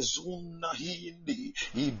 Izunele Mezuna Hindi,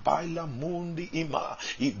 Ibaila Mundi Ima,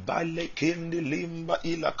 Ibale Kendi Limba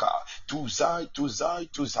Ilaka, Tuzai,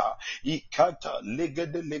 Ikata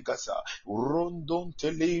legede legasa rondon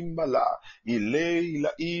telimbala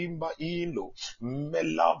ileila imba ilo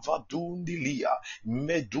melavadundilia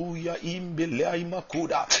meduya imbelea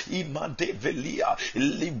imakuda imadevelia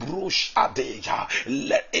librush adeja.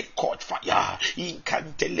 Let it catch fire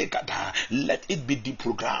incantelegada. Let it be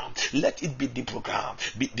deprogrammed. Let it be deprogrammed.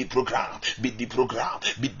 Be deprogrammed. Be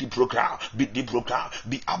deprogrammed. Be deprogrammed. Be deprogrammed.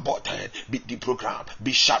 Be aborted. Be deprogrammed.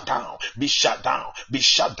 Be shut down. Be shut down. Be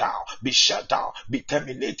shut down. Be shut down, be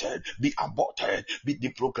terminated, be aborted, be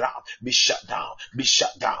deprogrammed, be shut down, be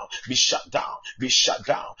shut down, be shut down, be shut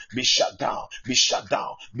down, be shut down, be shut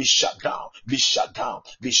down, be shut down, be shut down,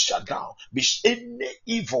 be shut down, be any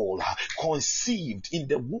evil conceived in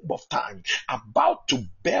the womb of time about to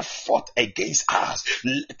bear forth against us,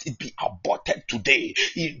 let it be aborted today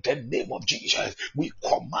in the name of Jesus. We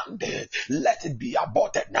command it, let it be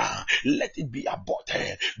aborted now, let it be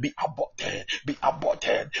aborted, be aborted, be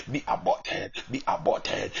aborted, be aborted, be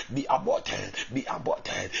aborted, be aborted, be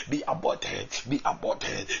aborted, be aborted, be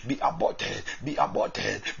aborted, be aborted, be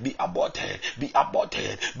aborted, be aborted, be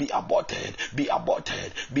aborted, be aborted, be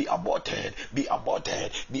aborted, be aborted, be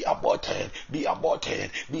aborted, be aborted, be aborted,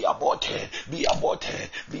 be aborted, be aborted,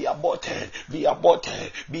 be aborted, be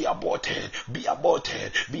aborted, be aborted, be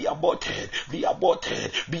aborted, be aborted, be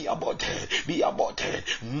aborted, be aborted, be aborted.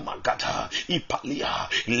 Magata, Ipalia,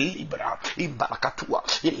 Libra, Ibarakatua,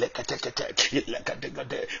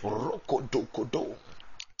 Ilekatekate, Rokodokodo.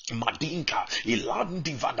 Madinka,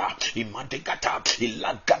 Ilandivada, Imadegata,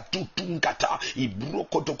 Ilagatutungata,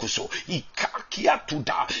 Ibrokotokuso,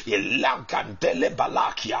 Ikakiatuda, Ilagandele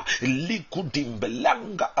Balakia,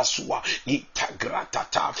 Likudimbelanga Asua,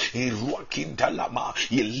 Itagratata, Iruakindalama,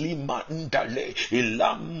 Ilima Ndale,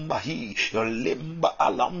 Ilambahi, Ilemba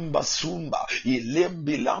Alamba Sumba,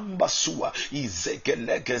 Ilembilamba Sua,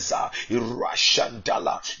 Izekelegeza,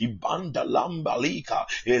 Irashandala, Ibandalambalika,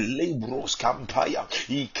 Elebros Kampaya,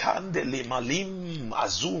 Ikandele malim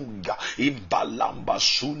azunga imbalamba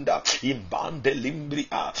shunda imbande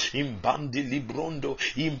limbria imbande librondo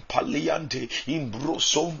impaliante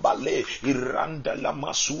imbrosombale iranda la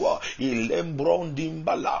masua ilembrondi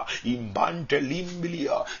imbala imbande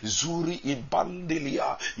limblia zuri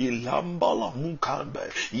imbandelia ilambala mukambe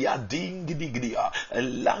yadingidigdia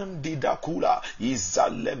landi dakula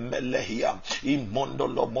izalemelehia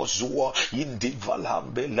imondolo mozua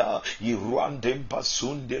indivalambela irande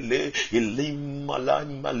Sundele,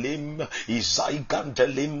 Ilimalaim,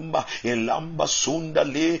 Izaigandalim, Ilamba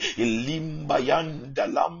Sundale,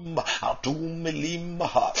 Ilimbayandalam,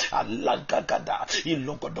 Atumelimha, Alagagada,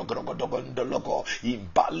 Ilogodogondologo,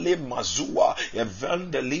 Ibale Mazua,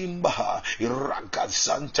 Evandelimba,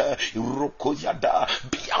 Irakasanta, Irokoyada,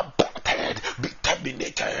 be aborted, be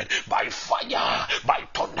terminated by fire, by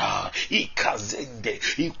thunder, Ikazende,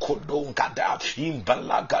 Ikodongada,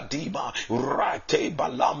 Imbalagadima, Rate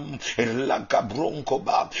balam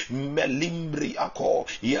lagabronkoba melimbri ako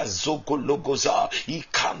yazokologoza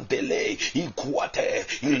ikandele ikwate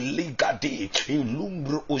iligadi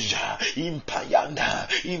ilumbru uja impayanda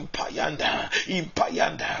impayanda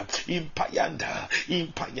impayanda impayanda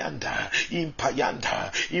impayanda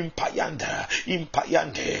impayanda impayanda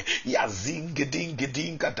impayande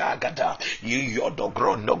yazingedingedinga dagada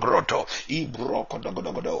yodogrono groto ibroko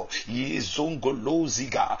dogodogodo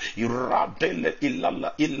yizongoloziga Iradele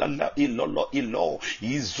ilala ilolo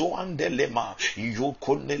izoandelema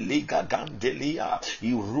yokonelega gandelia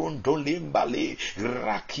irondolimbale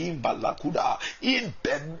rakimbalakuda in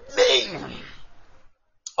the name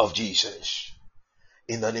of Jesus.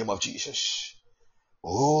 In the name of Jesus.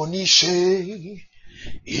 Onishe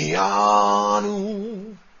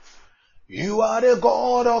Ianu, you are the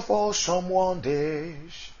God of awesome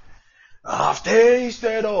wonders. I've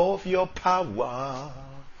tasted of your power.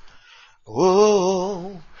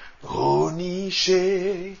 Oh,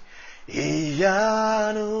 Onishe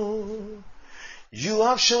Iyanu, you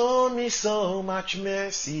have shown me so much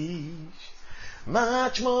mercy,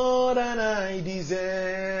 much more than I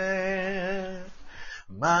deserve.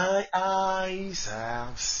 My eyes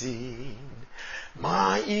have seen,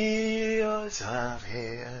 my ears have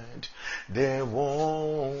heard the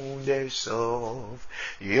wonders of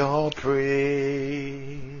your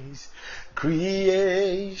praise.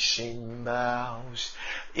 Creation bows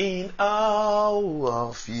in awe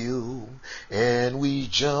of you, and we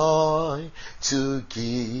join to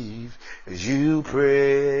give you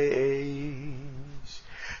praise.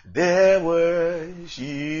 The words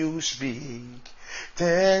you speak,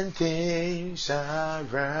 10 things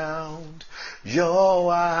around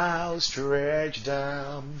your outstretched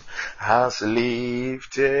arm has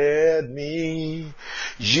lifted me.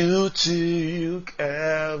 You took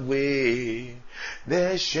away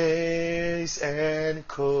the chains and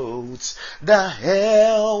coats that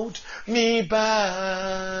held me bound.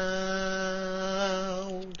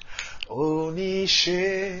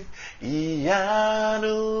 Onishe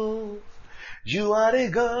Iyanu, you are the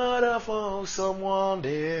God of awesome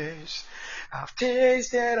wonders. I've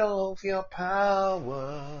tasted of your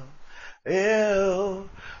power. El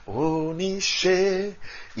Onishe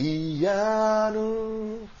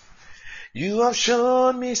Iyanu, you have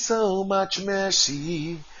shown me so much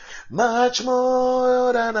mercy, much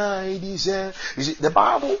more than I deserve. You see, the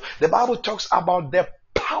Bible talks about the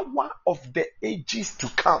power of the ages to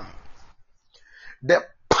come. The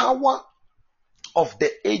power of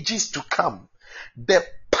the ages to come. The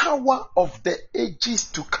power of the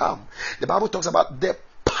ages to come. The Bible talks about the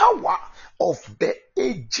power of the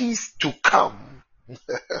ages to come.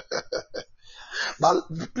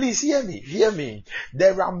 But please hear me.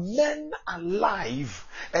 There are men alive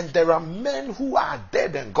And there are men who are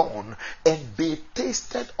dead and gone, and they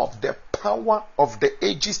tasted of the power of the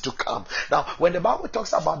ages to come. Now, when the Bible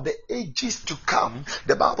talks about the ages to come,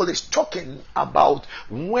 the Bible is talking about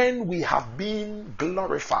when we have been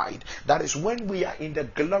glorified. That is when we are in the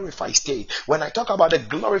glorified state. When I talk about the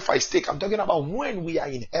glorified state, I'm talking about when we are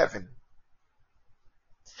in heaven.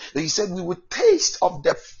 He said we will taste of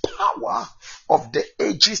the power of the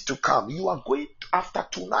ages to come. You are going after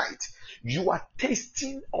tonight. You are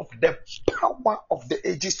tasting of the power of the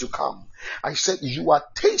ages to come. I said you are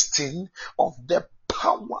tasting of the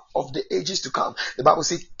power of the ages to come. The Bible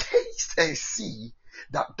says, taste and see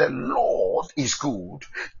that the Lord is good.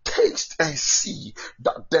 Taste and see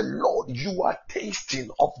that the Lord, you are tasting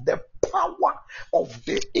of the power of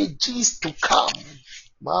the ages to come.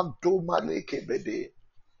 Mando maleke bede.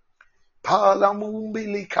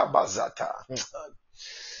 Palamumbili kabazata.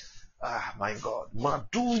 Ah, my God.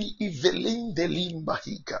 Madui ivelin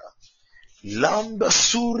delimbahika. Lamba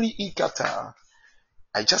suri ikata.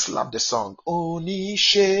 I just love the song.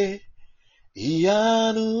 Onishe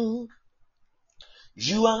Ianu.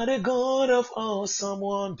 You are the God of awesome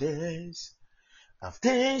wonders. I've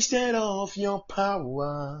tasted of your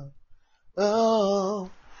power.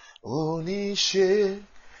 Oh, Onishe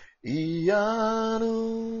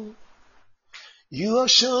Ianu. You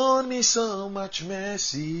have shown me so much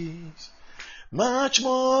mercy, much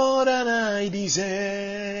more than I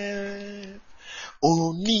deserve.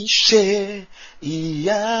 Onishe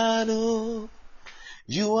Iyanu.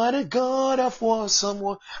 You are the God of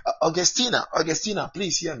awesome. Augustina,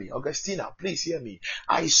 please hear me. Augustina, please hear me.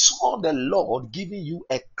 I saw the Lord giving you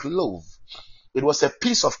a clove. It was a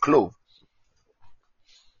piece of clove.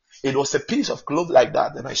 It was a piece of cloth like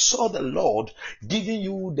that. And I saw the Lord giving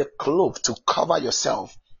you the cloth to cover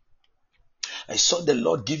yourself. I saw the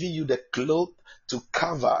Lord giving you the cloth to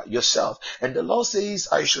cover yourself. And the Lord says,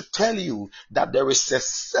 I should tell you that there is a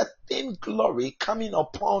certain glory coming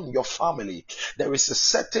upon your family. There is a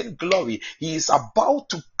certain glory. He is about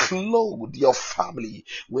to clothe your family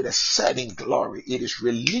with a certain glory. It is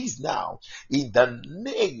released now in the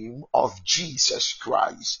name of Jesus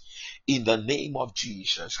Christ. In the name of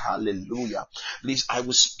Jesus. Hallelujah. Please, I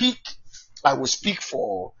will speak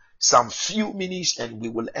for some few minutes and we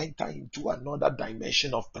will enter into another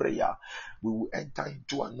dimension of prayer. We will enter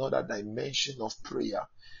into another dimension of prayer.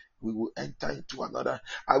 We will enter into another.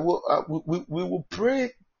 We will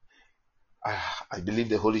pray. I believe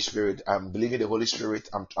the Holy Spirit. I'm believing the Holy Spirit.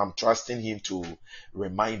 I'm trusting Him to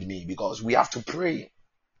remind me, because we have to pray.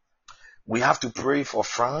 We have to pray for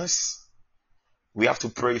France. We have to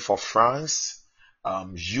pray for France,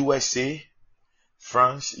 USA,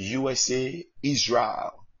 France, USA,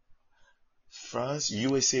 Israel. France,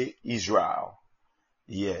 USA, Israel.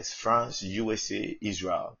 Yes, France, USA,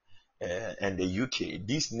 Israel, and the UK.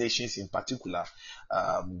 These nations in particular,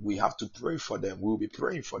 we have to pray for them. We'll be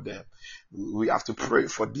praying for them. We have to pray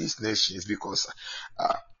for these nations because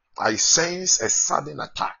I sense a sudden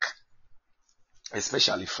attack,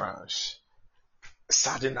 especially France.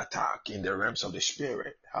 Sudden attack in the realms of the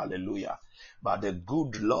spirit. Hallelujah. But the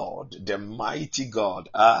good Lord, the mighty God,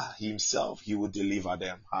 Himself, He will deliver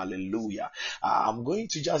them. Hallelujah. I'm going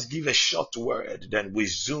to just give a short word, then we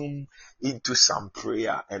zoom into some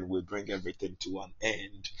prayer and we bring everything to an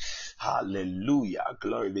end. Hallelujah.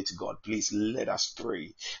 Glory be to God. Please let us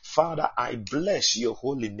pray. Father, I bless your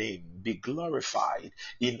holy name. Be glorified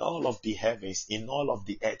in all of the heavens, in all of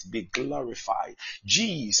the earth. Be glorified.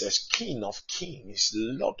 Jesus, King of kings,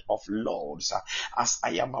 Lord of lords, as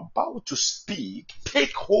I am about to speak,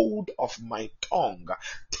 take hold of my tongue,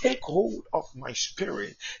 take hold of my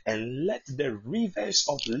spirit, and let the rivers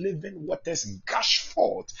of living waters gush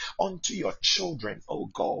forth unto your children, oh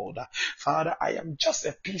God. Father, I am just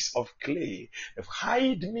a piece of clay.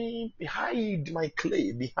 Hide my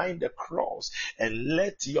clay behind the cross, and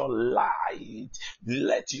let your light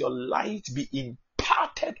be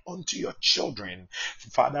imparted unto your children.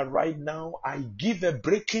 Father, right now I give a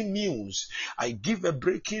breaking news. I give a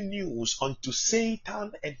breaking news unto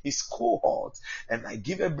Satan and his cohorts, and I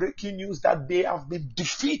give a breaking news that they have been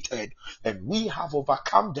defeated and we have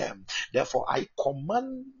overcome them. Therefore, I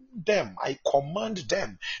command them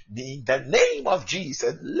in the name of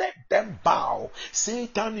Jesus. Let them bow.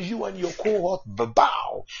 Satan, you and your cohort,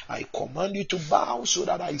 bow. I command you to bow so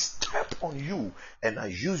that I step on you and I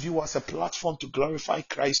use you as a platform to glorify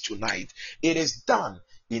Christ tonight. It is done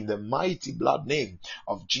in the mighty blood name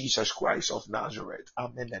of Jesus Christ of Nazareth.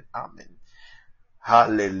 Amen and amen.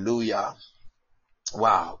 Hallelujah.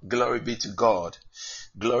 Wow. Glory be to God.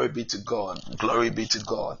 Glory be to God. Glory be to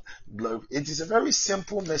God. Glory. It is a very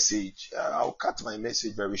simple message. I'll cut my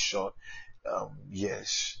message very short.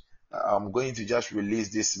 Yes, I'm going to just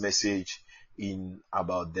release this message in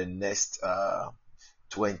about the next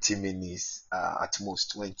 20 minutes, at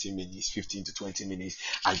most 20 minutes, 15 to 20 minutes.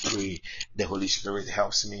 I pray the Holy Spirit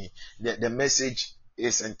helps me. The message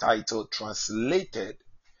is entitled Translated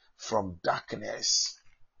from Darkness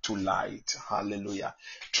to Light. Hallelujah.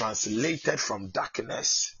 Translated from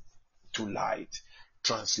darkness to light.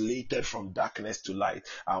 Translated from darkness to light.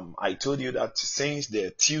 I told you that since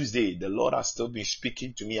the Tuesday, the Lord has still been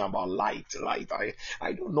speaking to me about light.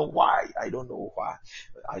 I don't know why. I don't know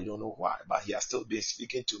why, but He has still been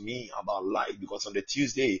speaking to me about light, because on the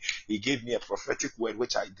Tuesday He gave me a prophetic word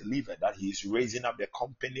which I delivered, that He is raising up the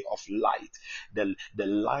company of light, the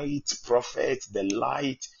light prophets, the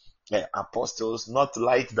light apostles, not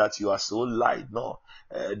light that you are so light. No,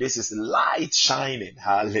 this is light shining.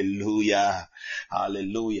 Hallelujah.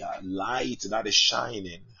 Hallelujah. Light that is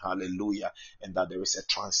shining. Hallelujah. And that there is a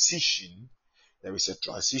transition. There is a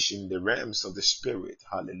transition in the realms of the spirit.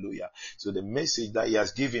 Hallelujah. So the message that He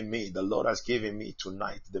has given me, the Lord has given me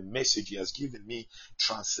tonight, the message He has given me,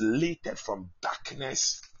 translated from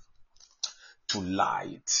darkness to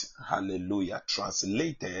light. Hallelujah.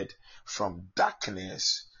 Translated from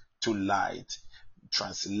darkness to light.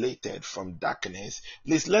 Translated from darkness.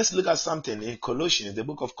 Let's look at something in Colossians, the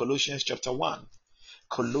book of Colossians chapter 1.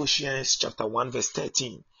 Colossians chapter 1 verse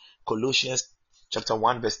 13. Colossians chapter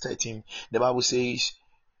 1 verse 13. The Bible says,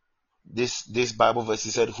 this Bible verse,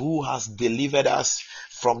 it said, who has delivered us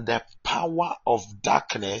from the power of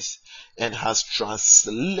darkness and has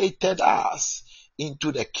translated us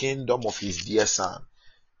into the kingdom of His dear Son,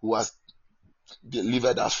 who has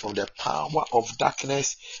delivered us from the power of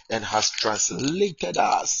darkness and has translated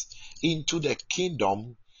us into the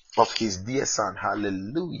kingdom of His dear Son.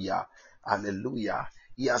 Hallelujah. Hallelujah.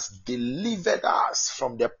 He has delivered us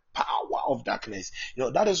from the power of darkness.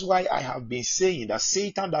 That is why I have been saying that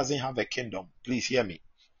Satan doesn't have a kingdom. Please hear me.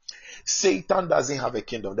 Satan doesn't have a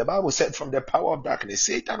kingdom. The Bible said from the power of darkness.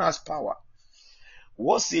 Satan has power.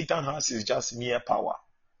 What Satan has is just mere power.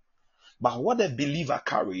 But what a believer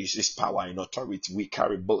carries is power and authority. We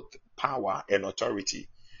carry both power and authority.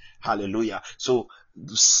 Hallelujah. So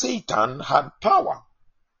Satan had power.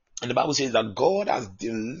 And the Bible says that God has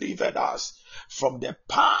delivered us from the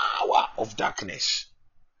power of darkness.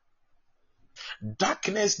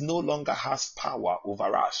 Darkness no longer has power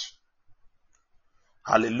over us.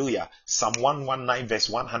 Hallelujah. Psalm 119 verse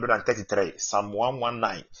 133. Psalm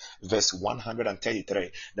 119 verse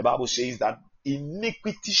 133. The Bible says that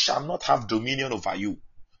iniquity shall not have dominion over you.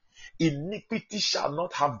 Iniquity shall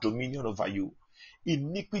not have dominion over you.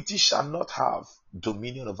 Iniquity shall not have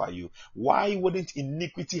dominion over you. Why wouldn't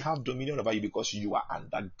iniquity have dominion over you? Because you are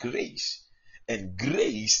under grace. And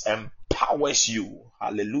grace empowers you.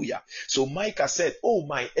 Hallelujah. So Micah said, oh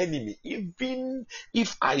my enemy, even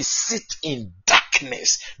if I sit in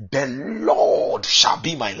darkness, the Lord shall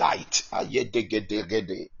be my light.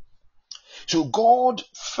 So God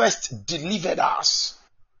first delivered us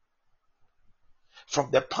from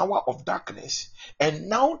the power of darkness and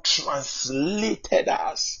now translated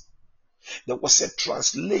us. There was a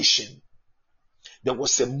translation. There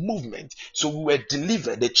was a movement. So we were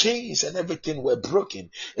delivered. The chains and everything were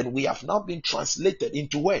broken. And we have now been translated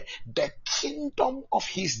into where? The kingdom of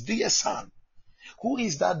His dear Son. Who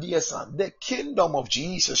is that dear Son? The kingdom of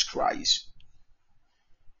Jesus Christ.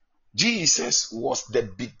 Jesus was the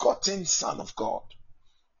begotten Son of God.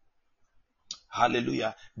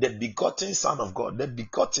 Hallelujah. The begotten Son of God. The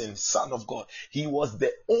begotten Son of God. He was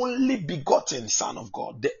the only begotten Son of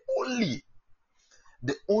God. The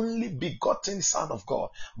only begotten Son of God.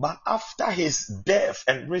 But after His death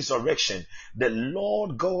and resurrection, the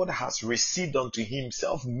Lord God has received unto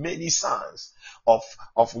Himself many sons, of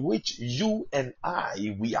which you and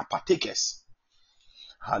I, we are partakers.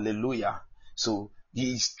 Hallelujah. So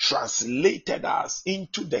He's translated us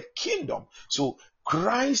into the kingdom. So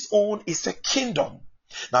Christ's own is a kingdom.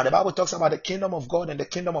 Now the Bible talks about the kingdom of God and the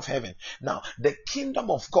kingdom of heaven. Now the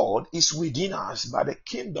kingdom of God is within us, but the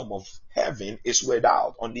kingdom of heaven is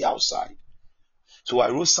without, on the outside. So I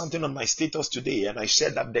wrote something on my status today and I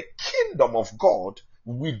said that the kingdom of God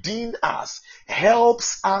within us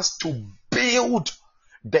helps us to build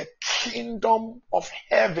the kingdom of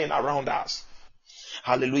heaven around us.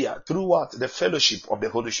 Hallelujah. Throughout the fellowship of the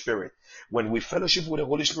Holy Spirit. When we fellowship with the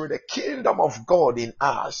Holy Spirit, the kingdom of God in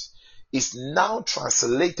us is now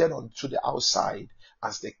translated onto the outside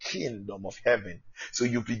as the kingdom of heaven. So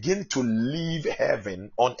you begin to live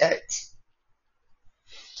heaven on earth.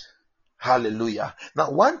 Hallelujah.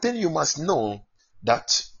 Now, one thing you must know,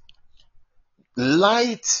 that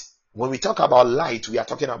light, when we talk about light, we are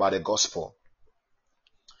talking about the gospel.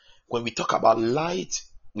 When we talk about light,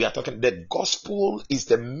 we are talking, the gospel is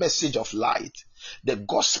the message of light. The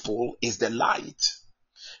gospel is the light.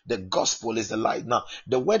 The gospel is the light. Now,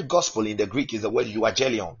 the word gospel in the Greek is the word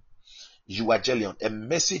euangelion. Euangelion, a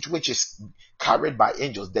message which is carried by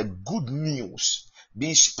angels, the good news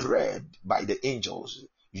being spread by the angels.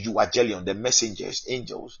 Euangelion, the messengers,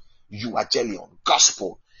 angels. Euangelion,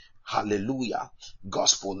 gospel. Hallelujah.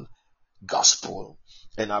 Gospel. Gospel.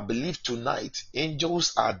 And I believe tonight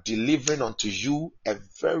angels are delivering unto you a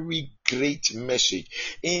very great message.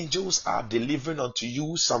 Angels are delivering unto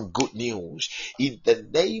you some good news in the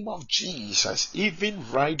name of Jesus. Even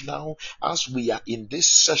right now, as we are in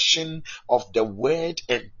this session of the word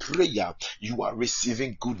and prayer, you are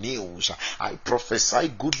receiving good news. I prophesy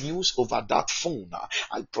good news over that phone.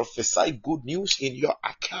 I prophesy good news in your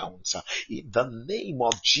account in the name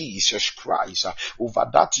of Jesus Christ. Over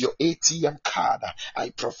that your ATM card, I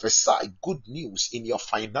prophesy good news in your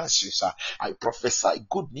finances. I prophesy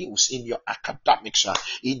good news in your academics.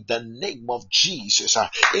 In the name of Jesus,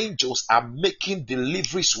 angels are making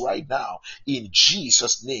deliveries right now in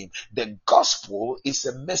Jesus' name. The gospel is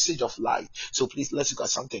a message of light. So please, let's look at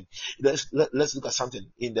something. Let's look at something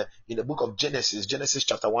in the book of Genesis. Genesis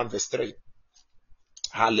chapter 1 verse 3.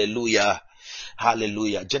 Hallelujah.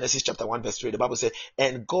 Hallelujah. Genesis chapter 1 verse 3. The Bible said,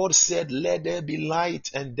 and God said, let there be light,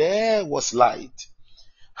 and there was light.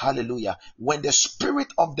 Hallelujah. When the Spirit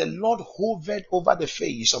of the Lord hovered over the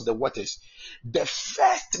face of the waters, the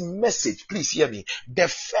first message, please hear me, the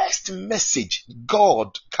first message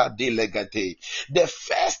the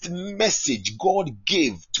first message God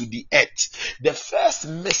gave to the earth, the first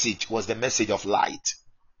message was the message of light.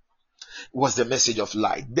 Was the message of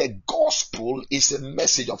light. The gospel is a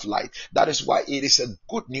message of light. That is why it is a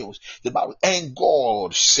good news. The Bible, and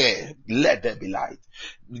God said, let there be light.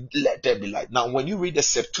 Let there be light. Now, when you read the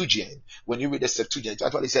Septuagint, it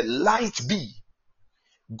actually said, light be.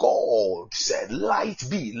 God said, light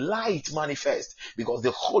be, light manifest, because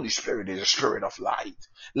the Holy Spirit is a spirit of light.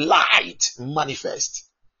 Light manifest.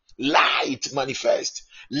 Light manifest.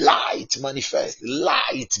 Light manifest.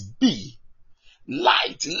 Light be.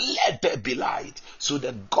 Light, let there be light. So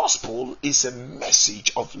the gospel is a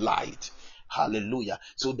message of light. Hallelujah.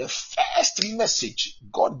 So the first message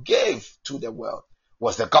God gave to the world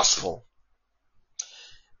was the gospel.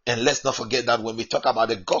 And let's not forget that when we talk about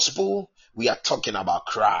the gospel, we are talking about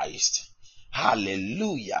Christ.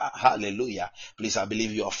 Hallelujah. Hallelujah. Please, I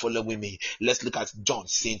believe you are following me. Let's look at John,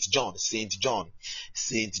 Saint John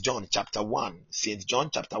chapter 1. Saint John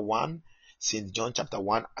chapter 1.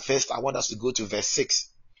 First, I want us to go to verse 6.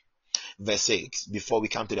 Verse 6, before we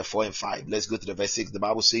come to the 4 and 5. Let's go to the verse 6. The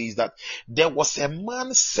Bible says that there was a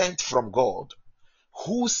man sent from God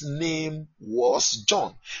whose name was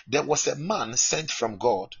John. There was a man sent from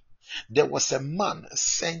God. There was a man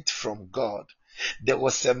sent from God. There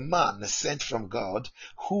was a man sent from God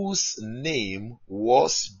whose name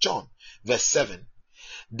was John. Verse 7.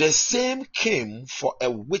 The same came for a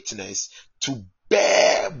witness, to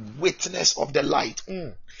bear witness of the light.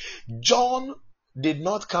 John did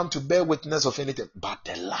not come to bear witness of anything but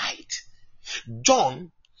the light.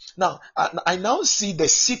 John, now I now see the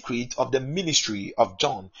secret of the ministry of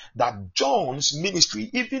John, that John's ministry,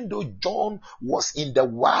 even though John was in the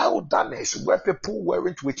wilderness where people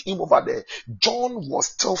weren't with him over there, John was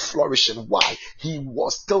still flourishing. Why? He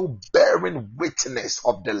was still bearing witness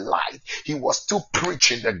of the light. He was still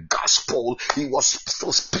preaching the gospel. He was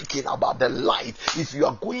still speaking about the light. If you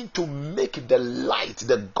are going to make the light,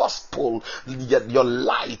 the gospel, your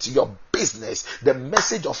light, your business, the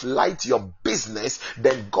message of light, your business,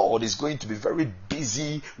 then God is going to be very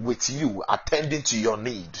busy with you, attending to your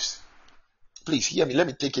needs. Please hear me. Let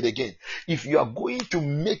me take it again. If you are going to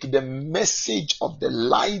make the message of the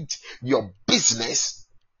light your business,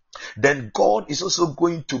 then God is also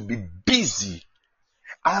going to be busy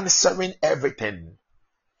answering everything.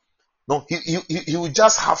 No, he will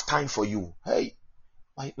just have time for you. Hey,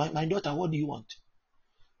 my daughter, what do you want?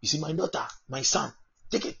 You see, my daughter, my son,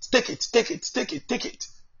 take it.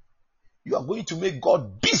 You are going to make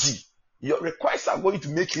God busy. Your requests are going to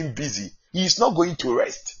make him busy. He is not going to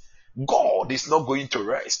rest. God is not going to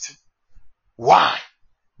rest. Why?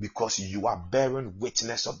 Because you are bearing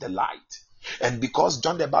witness of the light. And because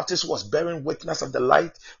John the Baptist was bearing witness of the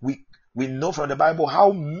light, we know from the Bible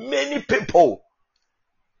how many people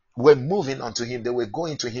were moving unto him. They were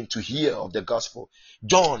going to him to hear of the gospel.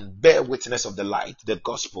 John bare witness of the light, the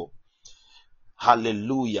gospel.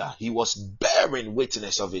 Hallelujah. He was bearing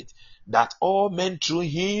witness of it, that all men through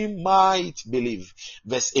him might believe.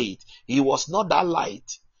 Verse 8. He was not that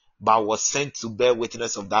light, but was sent to bear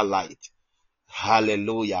witness of that light.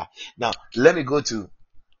 Hallelujah. Now, let me go to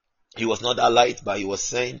He was not that light, but he was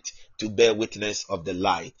sent to bear witness of the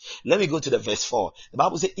light. Let me go to the verse 4. The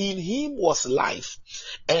Bible says, in him was life,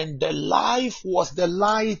 and the life was the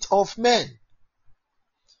light of men.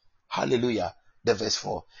 Hallelujah. The verse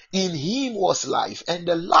 4. In him was life, and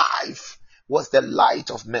the life was the light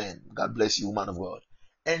of men. God bless you, man of God.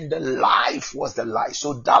 And the life was the light.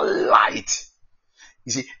 So that light,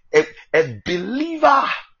 you see, a believer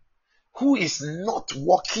who is not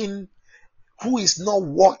walking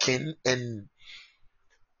and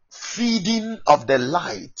feeding of the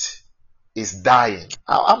light is dying.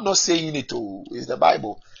 I'm not saying it to, it's the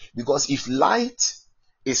Bible. Because if light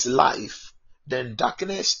is life, then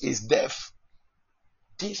darkness is death.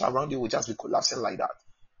 Things around you will just be collapsing like that.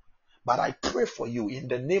 But I pray for you in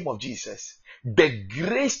the name of Jesus. The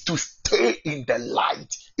grace to stay in the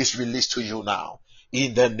light is released to you now.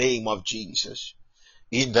 In the name of Jesus.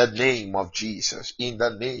 In the name of Jesus. In the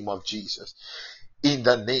name of Jesus. In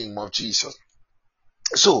the name of Jesus.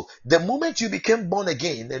 So, the moment you became born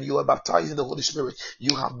again and you were baptized in the Holy Spirit,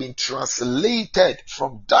 you have been translated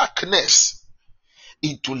from darkness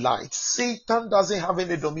into light. Satan doesn't have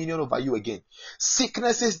any dominion over you again.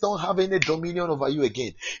 Sicknesses don't have any dominion over you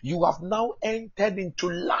again. You have now entered into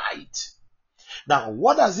light. Now,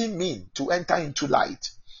 what does it mean to enter into light?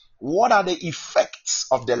 What are the effects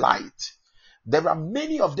of the light? There are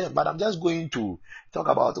many of them, but I'm just going to talk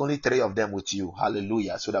about only 3 of them with you.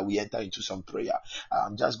 Hallelujah. So that we enter into some prayer.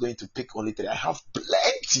 I'm just going to pick only 3. I have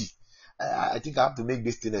plenty. I think I have to make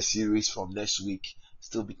this thing a series from next week.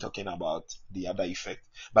 Still be talking about the other effect.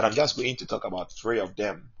 But I'm just going to talk about 3 of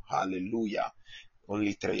them. Hallelujah.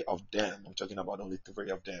 Only 3 of them. I'm talking about only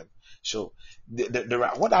 3 of them. So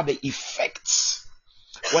what are the effects?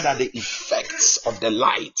 What are the effects of the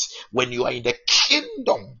light when you are in the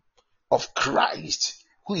kingdom of Christ,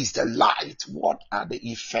 who is the light? What are the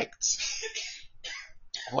effects?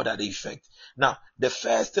 What are the effects? Now, the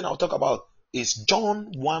first thing I'll talk about is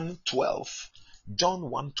John 1:12. John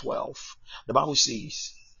 1:12. The Bible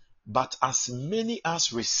says, but as many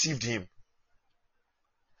as received him,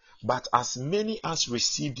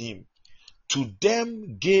 to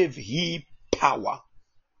them gave he power.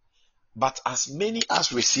 But as many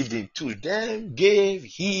as received him, to them gave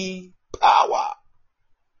he power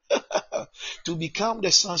to become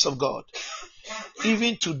the sons of God,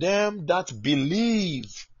 even to them that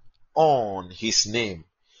believe on his name.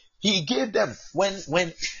 He gave them,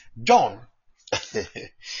 when John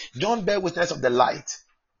bear witness of the light,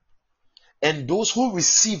 and those who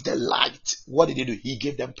received the light, what did he do? He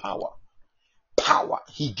gave them power.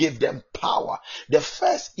 He gave them power. The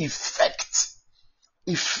first effect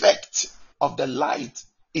of the light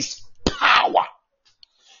is power.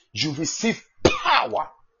 You receive power.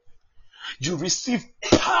 You receive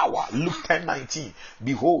power. Luke 10:19.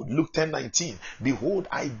 Behold, Luke 10:19. Behold,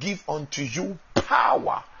 I give unto you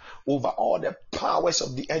power over all the powers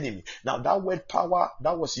of the enemy. Now, that word power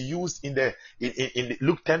that was used in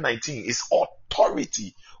Luke 10:19 is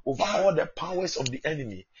authority over all the powers of the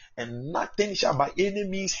enemy, and nothing shall by any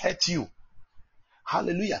means hurt you.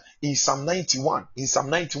 Hallelujah. In Psalm 91,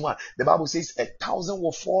 the Bible says 1,000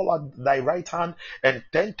 will fall at thy right hand, and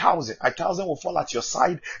 10,000 will fall at your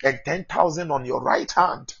side, and 10,000 on your right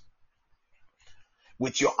hand.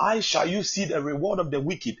 With your eyes shall you see the reward of the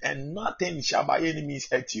wicked, and nothing shall by any means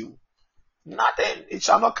hurt you. Nothing, it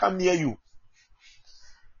shall not come near you.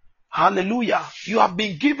 Hallelujah. You have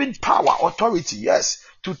been given power, authority, yes,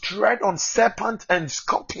 to tread on serpents and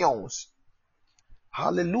scorpions.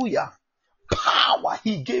 Hallelujah. Power.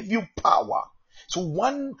 He gave you power. So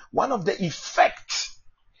one of the effects,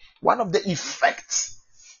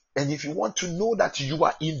 and if you want to know that you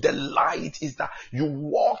are in the light, is that you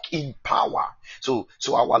walk in power. So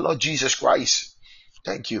our Lord Jesus Christ,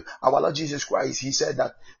 thank you. Our Lord Jesus Christ, he said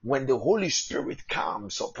that when the Holy Spirit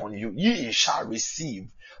comes upon you, ye shall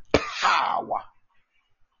receive power.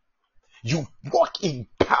 You walk in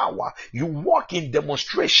power. You walk in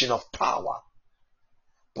demonstration of power.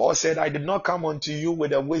 Paul said, I did not come unto you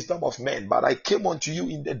with the wisdom of men, but I came unto you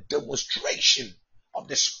in the demonstration of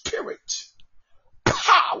the Spirit.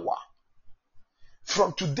 Power.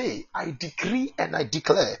 From today, I decree and I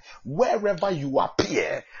declare, wherever you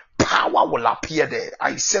appear, power will appear there.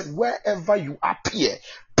 I said, wherever you appear,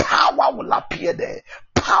 power will appear there.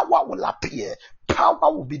 Power will appear.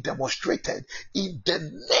 Power will be demonstrated in the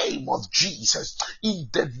name of Jesus. In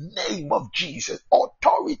the name of Jesus.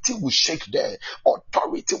 Authority will shake there.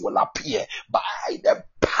 Authority will appear by the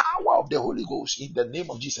power of the Holy Ghost in the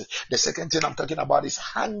name of Jesus. The second thing I'm talking about is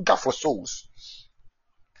hunger for souls.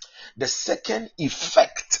 The second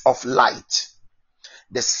effect of light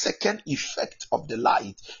The second effect of the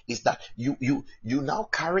light is that you now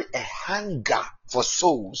carry a hunger for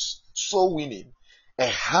souls, soul winning, a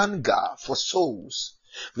hunger for souls.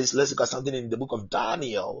 Please, let's look at something in the book of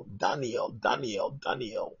Daniel. Daniel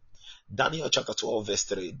chapter 12, verse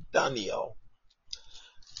 3. Daniel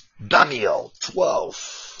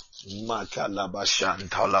 12.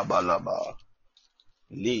 Makalabashantalabalaba.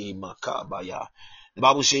 Le makabaya. The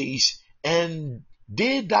Bible says, and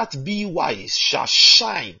they that be wise shall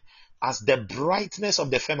shine as the brightness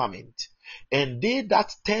of the firmament, and they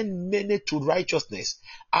that turn many to righteousness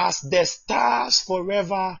as the stars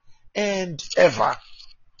forever and ever.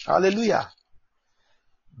 Hallelujah.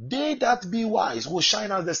 They that be wise will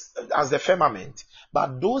shine as the firmament,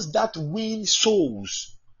 but those that win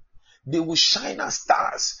souls, they will shine as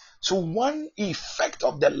stars. So one effect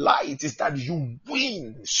of the light is that you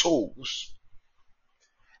win souls.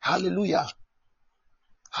 Hallelujah.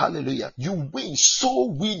 Hallelujah. You win,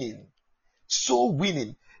 soul winning. Soul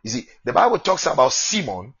winning. You see, the Bible talks about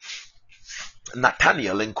Simon,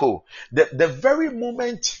 Nathaniel, and co. The very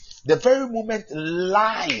moment light, the very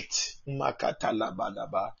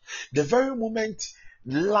moment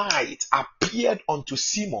light appeared unto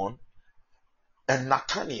Simon and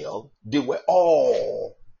Nathaniel, they were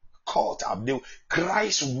all caught up.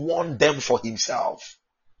 Christ won them for himself.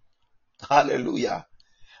 Hallelujah.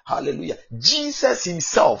 Hallelujah. Jesus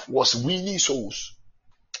himself was winning souls.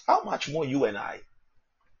 How much more you and I?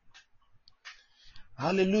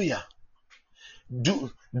 Hallelujah.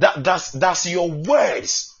 Does your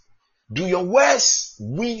words, do your words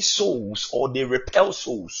win souls or they repel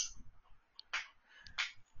souls?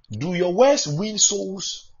 Do your words win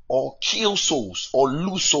souls or kill souls or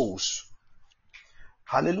lose souls?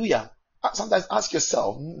 Hallelujah. Sometimes ask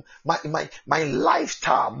yourself, my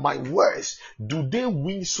lifestyle, my words, do they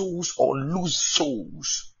win souls or lose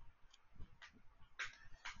souls?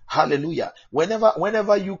 Hallelujah.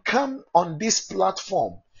 Whenever you come on this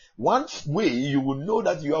platform, one way you will know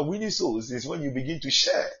that you are winning souls is when you begin to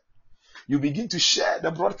share. You begin to share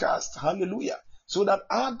the broadcast. Hallelujah. So that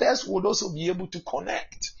others would also be able to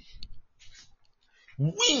connect.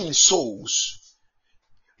 Win souls.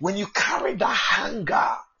 When you carry that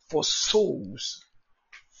hunger for souls,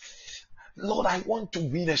 Lord, I want to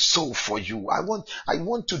win a soul for you. I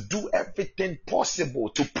want to do everything possible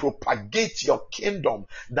to propagate your kingdom,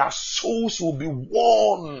 that souls will be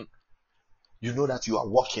won. You know that you are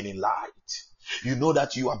walking in light. You know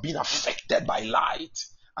that you are being affected by light.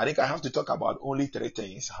 I think I have to talk about only three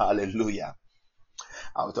things. Hallelujah.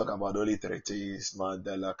 I'll talk about only three things.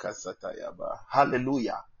 Hallelujah.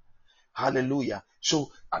 Hallelujah.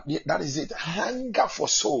 So that is it. Hunger for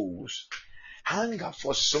souls. Hunger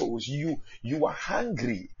for souls. You are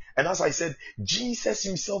hungry. And as I said, Jesus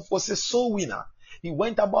himself was a soul winner. He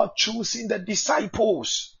went about choosing the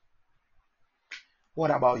disciples.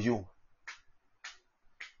 What about you?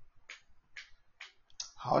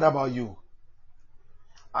 How about you?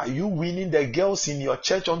 Are you winning the girls in your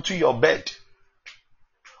church onto your bed?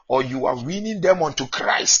 Or you are winning them unto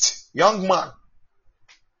Christ? Young man.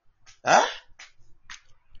 Huh?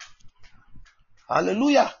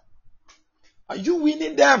 Hallelujah. Are you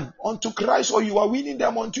winning them unto Christ or you are winning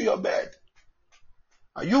them onto your bed?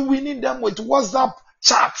 Are you winning them with WhatsApp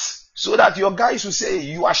chats so that your guys will say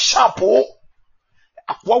you are sharp? Oh,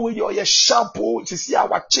 what will you sharp? Oh, to see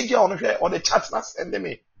our chicken on the chat not sending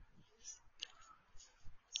me.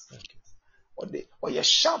 Or you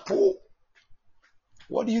sharp? Oh,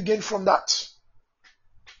 what do you gain from that?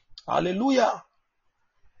 Hallelujah.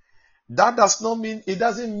 That does not mean, it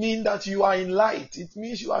doesn't mean that you are in light. It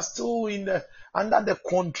means you are still under the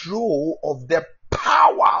control of the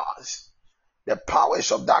powers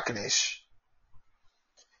of darkness.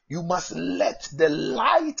 You must let the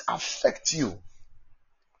light affect you.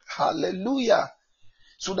 Hallelujah.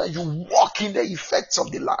 So that you walk in the effects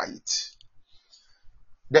of the light.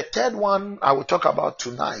 The third one I will talk about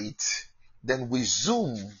tonight, then we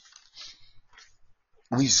zoom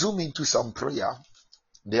into some prayer.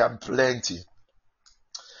 There are plenty.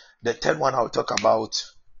 The third one I'll talk about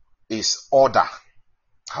is order.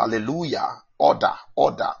 Hallelujah. Order.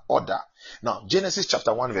 Now, Genesis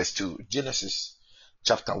chapter 1 verse 2. Genesis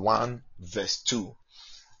chapter 1 verse 2.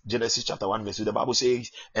 Genesis chapter 1 verse 2. The Bible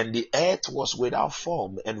says, and the earth was without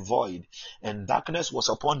form and void, and darkness was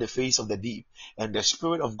upon the face of the deep, and the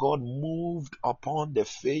Spirit of God moved upon the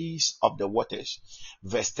face of the waters.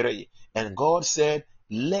 Verse 3. And God said,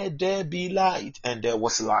 let there be light, and there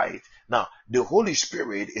was light. Now, the Holy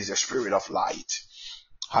Spirit is the Spirit of light.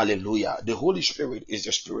 Hallelujah. The Holy Spirit is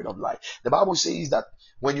the Spirit of light. The Bible says that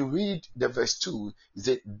when you read the verse 2,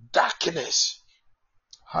 the darkness,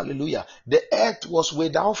 Hallelujah. The earth was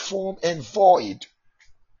without form and void.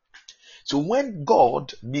 So when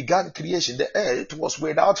God began creation, the earth was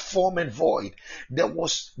without form and void. There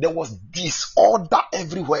was disorder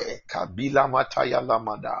everywhere. Kabila mataya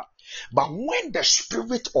lamada. But when the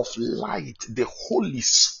spirit of light, the Holy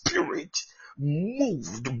Spirit,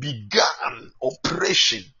 moved, began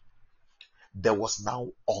operation, there was now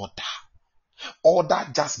order. Order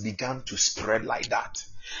just began to spread like that.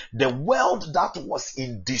 The world that was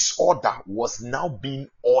in disorder was now being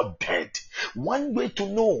ordered. One way to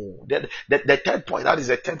know that the third point, that is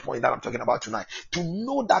the third point that I'm talking about tonight, to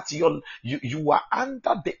know that you are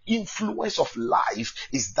under the influence of life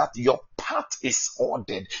is that your path is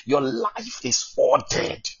ordered, your life is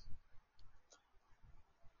ordered.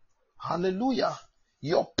 Hallelujah.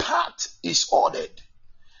 Your path is ordered.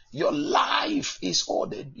 Your life is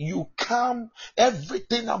ordered. You come,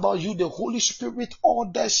 everything about you, the Holy Spirit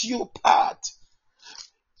orders your path.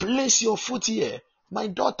 Place your foot here. My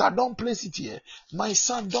daughter, don't place it here. My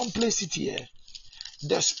son, don't place it here.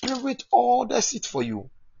 The Spirit orders it for you.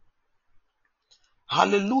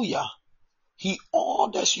 Hallelujah. He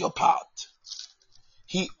orders your path.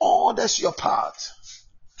 He orders your path.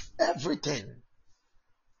 Everything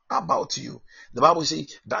about you. The Bible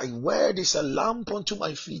says, thy word is a lamp unto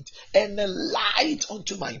my feet and a light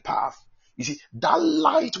unto my path. You see, that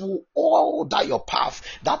light will order your path.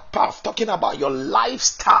 That path, talking about your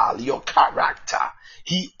lifestyle, your character,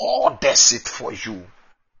 he orders it for you.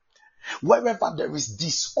 Wherever there is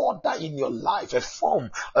disorder in your life, a form,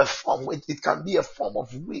 it can be a form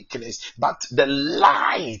of weakness, but the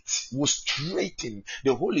light will straighten.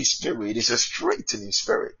 The Holy Spirit is a straightening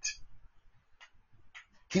spirit.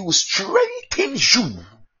 He will straighten you.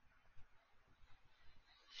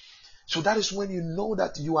 So that is when you know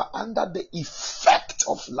that you are under the effect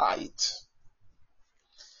of light.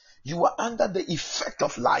 You are under the effect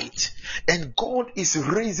of light. And God is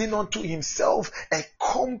raising unto himself a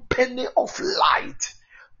company of light.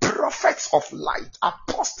 Prophets of light,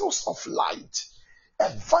 apostles of light,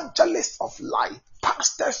 evangelists of light,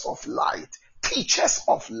 pastors of light, teachers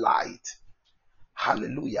of light.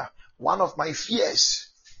 Hallelujah. One of my fears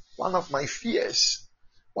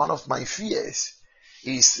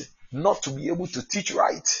is not to be able to teach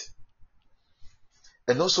right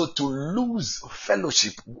and also to lose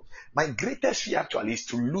fellowship. My greatest fear actually is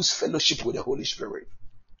to lose fellowship with the Holy Spirit.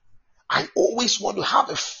 I always want to have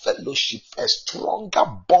a fellowship, a stronger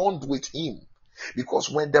bond with him. Because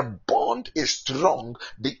when the bond is strong,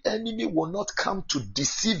 the enemy will not come to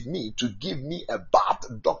deceive me, to give me a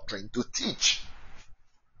bad doctrine to teach.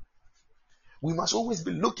 We must always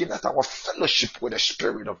be looking at our fellowship with the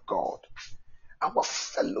Spirit of God. Our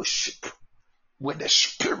fellowship with the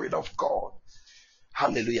Spirit of God.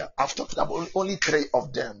 Hallelujah. I've talked about only 3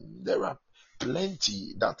 of them. There are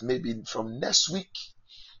plenty that maybe from next week.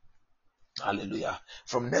 Hallelujah.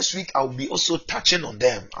 From next week, I'll be also touching on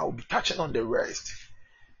them. I'll be touching on the rest.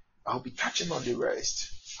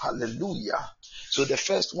 Hallelujah. So the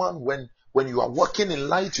first one, when you are walking in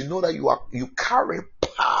light, you know that you carry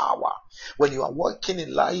power. When you are walking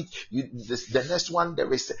in light, the next one,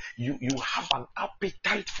 there is you have an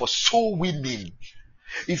appetite for soul winning.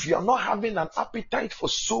 If you are not having an appetite for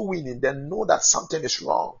soul winning, then know that something is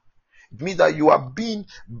wrong. It means that you are being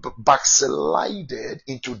backslided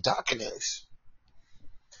into darkness.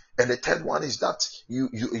 And the third one is that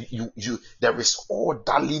there is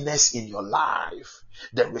orderliness in your life.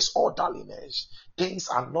 There is orderliness. Things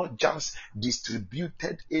are not just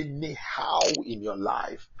distributed anyhow in your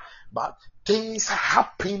life, but things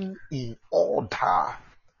happen in order.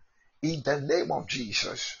 In the name of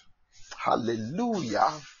Jesus.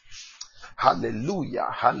 Hallelujah. Hallelujah.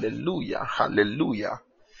 Hallelujah. Hallelujah.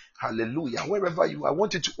 Hallelujah. Wherever you are, I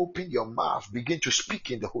want you to open your mouth, begin to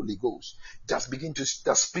speak in the Holy Ghost. Just begin to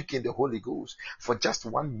speak in the Holy Ghost for just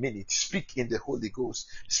 1 minute. Speak in the Holy Ghost.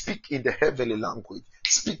 Speak in the heavenly language.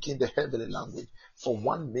 Speak in the heavenly language for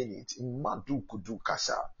 1 minute. Madu kudu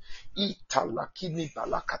kasa. Italakini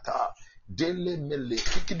balakata. Dele mele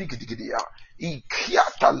kikidigidigidia.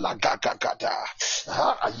 Ikiata lagagagada.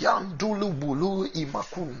 Ayandulu bulu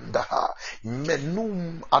imakunda.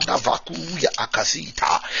 Menum adavaku ya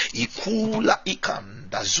akasita. Ikula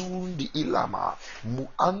ikanda zundi ilama.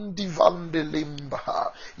 Muandi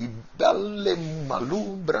vandelimba. Ibelle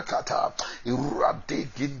malumbrakata. Irade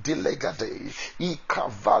gindilegade.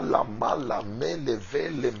 Ikavala mala mele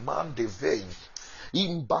vele mande vein.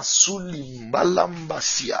 Imbasuli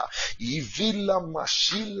malambasia ivila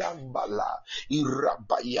mashila mbala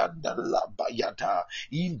irabayada labayada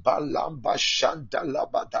imbalamba shanda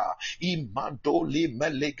labada imandoli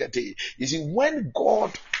melegade. You see, when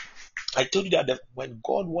God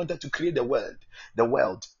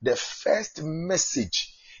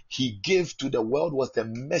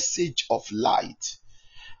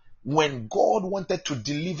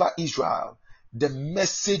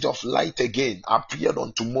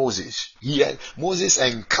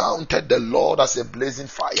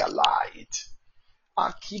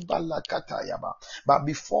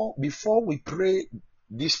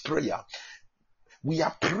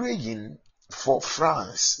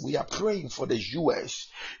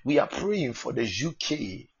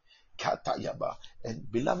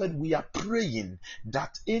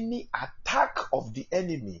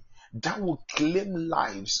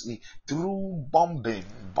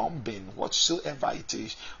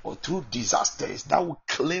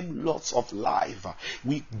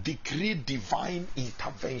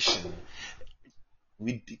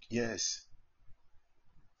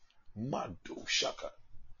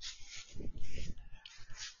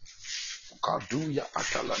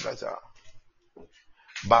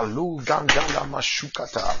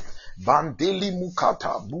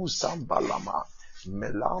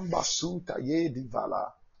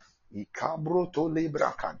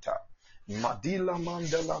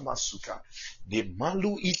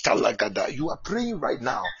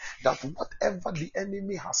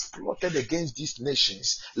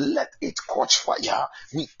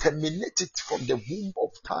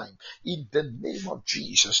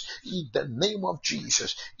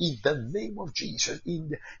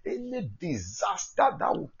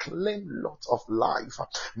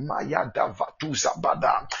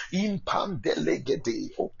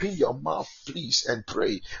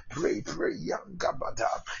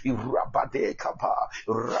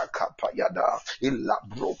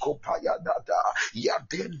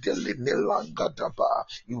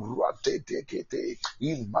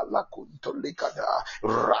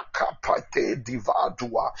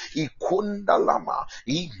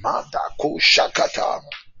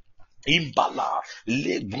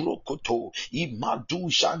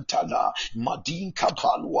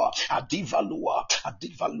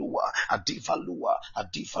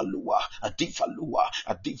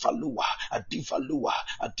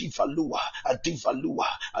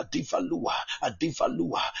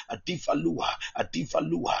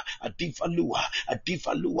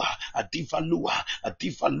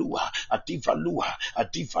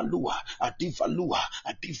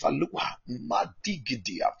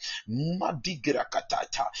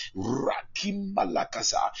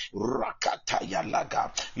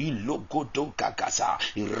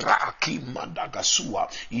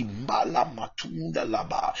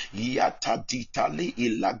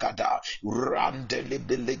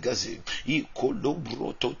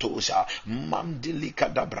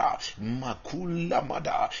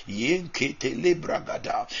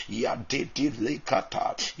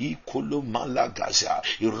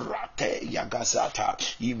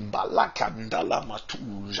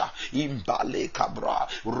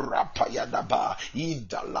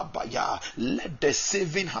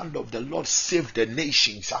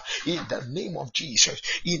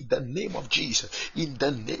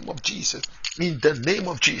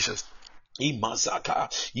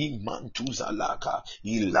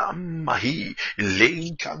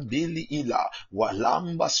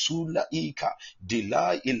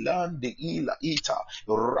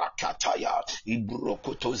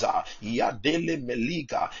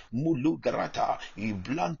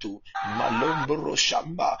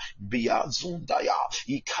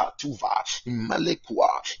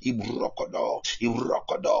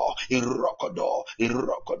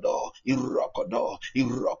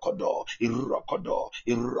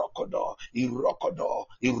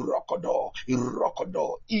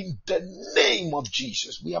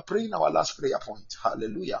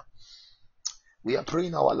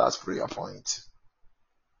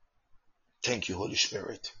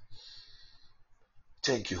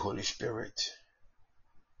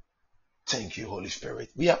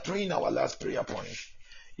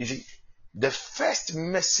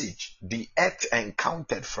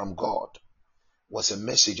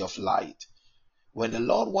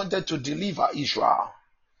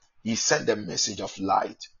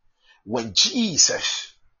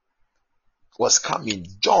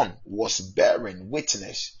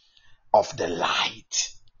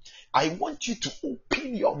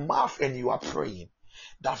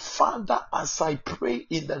that Father, as I pray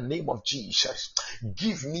in the name of Jesus,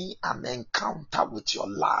 give me an encounter with your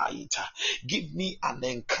light. Give me an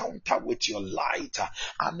encounter with your light.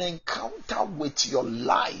 An encounter with your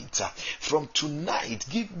light. From tonight,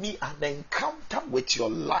 give me an encounter with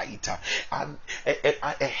your light. And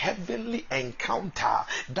a heavenly encounter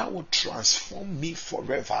that will transform me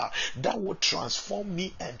forever. That will transform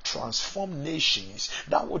me and transform nations.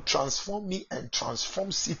 That will transform me and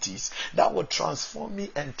transform cities. That will transform me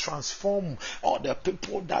and transform all the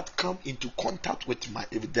people that come into contact with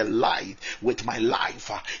the light, with my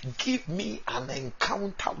life. Give me an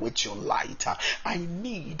encounter with your light. I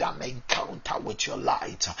need an encounter with your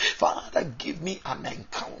light. Father, give me an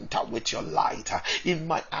encounter with your light. In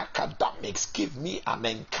my academics, give me an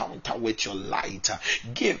encounter with your light.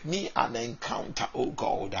 Give me an encounter, oh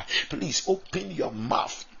God. Please open your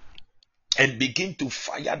mouth and begin to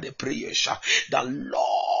fire the prayers. The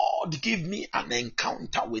Lord, give me an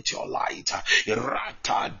encounter with your light.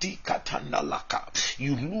 Rata di katanalaka,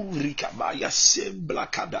 Yulurikabaya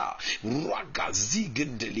semblakada,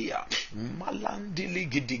 Ragazigendelia,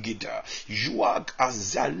 Malandiligidigida, Juag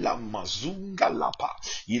azala mazunga lapa,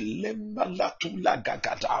 Ilemba latula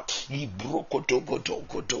gagada,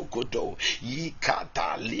 Ibrokotogotogotogoto,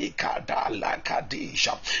 Yikata likada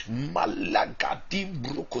lakadisha, Malagadim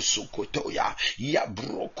brokosokoto. Ya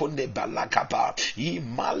broko ne balakaba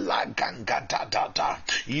imalaganga da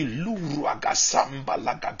iluruagasamba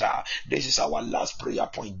lagada. This is our last prayer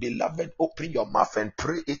point. Beloved, open your mouth and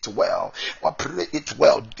pray it well. Or pray it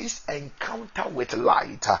well. This encounter with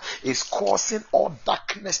light is causing all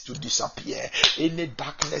darkness to disappear. Any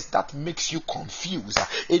darkness that makes you confused,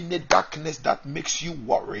 any darkness that makes you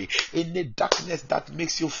worry, any darkness that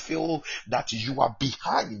makes you feel that you are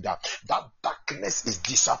behind, that darkness is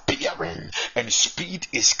disappearing. And speed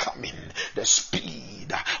is coming. The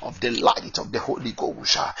speed of the light of the Holy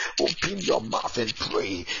Ghost. Open your mouth and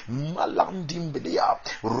pray. Malandimbelia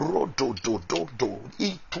rodo do do do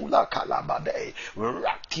itula kalabade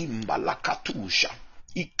rakimbalakatusha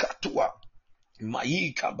ikatua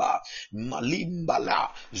Maikaba, Malimbala,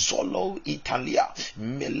 Zolo Italia,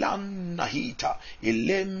 Melan Nahita,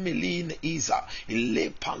 Ile Melin Iza, Ile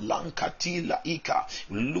Palankatila Ika,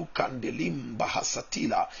 Lukandelimba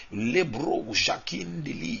Hasatila, Lebro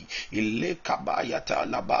Jakindili, Ile Kabayata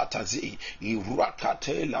Labatazi,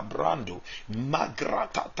 Irakate Labrando,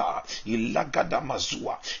 Magratata,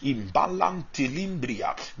 Ilagadamazua,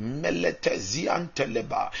 Imbalantilimbria,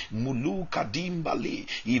 Meletezianteleba, Muluka Dimbali,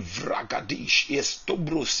 Ivragadish.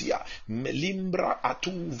 Estobrosia melimbra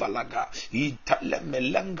atu valaga itale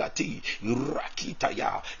melangati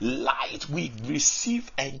rakitaya. Light, we receive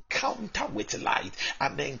encounter with light,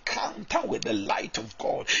 an encounter with the light of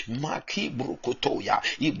God. Maki brokotoya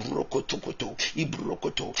ibrokotokoto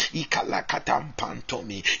ibrokoto ikalakatam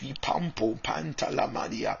pantomi ipampo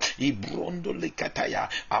pantalamadia ibrondo lekataya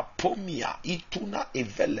apomia ituna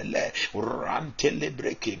evelele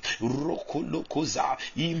rantelebreke rokolokoza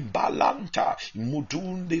imbalanta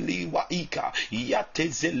mudundili waika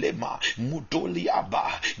yatezelema mudoli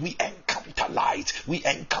aba. We encounter light, we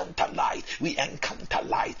encounter light, we encounter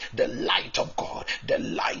light, the light of God, the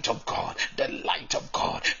light of God, the light of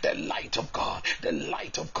God, the light of God, the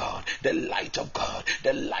light of God, the light of God,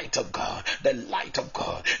 the light of God, the light of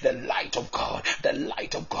God, the light of God, the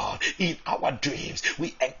light of God. In our dreams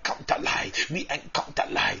we encounter light, we encounter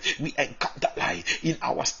light, we encounter light. In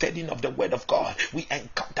our studying of the word of God we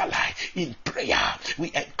encounter light. In prayer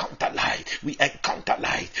we encounter light, we encounter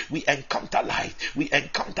light, we encounter light, we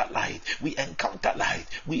encounter light, we encounter light,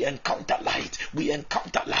 we encounter light, we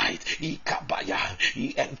encounter light. Ikabaya,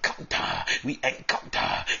 we encounter, we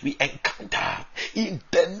encounter, we encounter in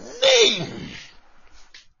the name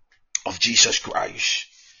of Jesus Christ.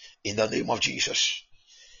 In the name of Jesus.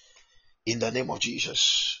 In the name of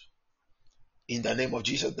Jesus. In the name of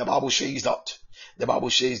Jesus. The Bible says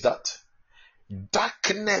that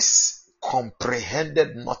darkness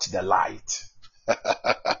comprehended not the light.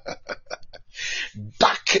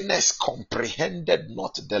 Darkness comprehended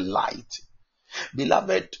not the light.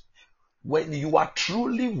 Beloved, when you are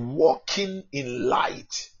truly walking in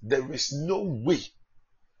light, there is no way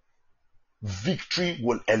victory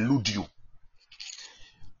will elude you.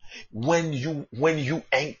 When you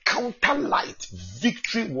encounter light,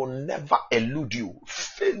 victory will never elude you.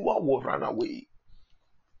 Failure will run away.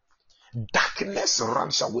 Darkness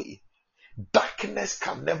runs away. Darkness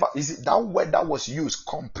can never, is it that word that was used,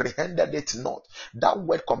 comprehended it not? That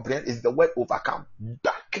word comprehend is the word overcome.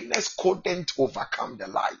 Darkness couldn't overcome the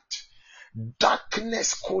light.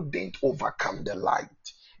 Darkness couldn't overcome the light.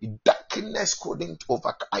 Darkness couldn't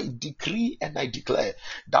overcome. I decree and I declare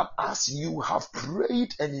that as you have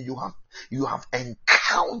prayed and you have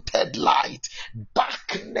encountered light,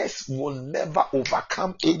 darkness will never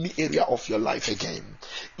overcome any area of your life again.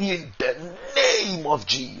 In the name of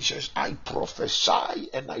Jesus, I prophesy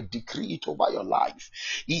and I decree it over your life.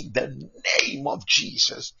 In the name of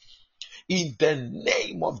Jesus. In the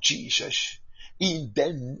name of Jesus. In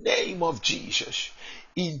the name of Jesus.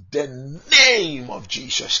 In the name of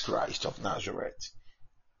Jesus Christ of Nazareth.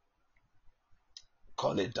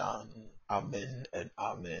 Call it down. Amen and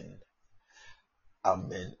amen.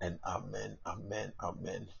 Amen and amen. Amen.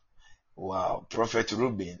 Amen. Wow. Prophet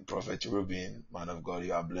Ruben, man of God,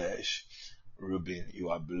 you are blessed. Ruben, you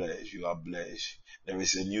are blessed. You are blessed. There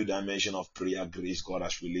is a new dimension of prayer grace God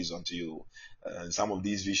has released unto you. And some of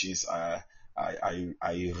these visions I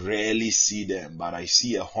rarely see them, but I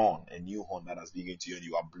see a horn, a new horn that has been given to you, and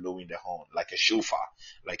you are blowing the horn like a shofar,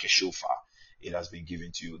 like a shofar. It has been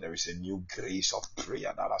given to you. There is a new grace of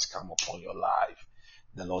prayer that has come upon your life.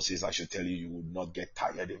 The Lord says, I should tell you, you will not get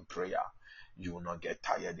tired in prayer. You will not get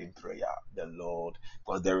tired in prayer. The Lord,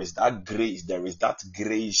 because there is that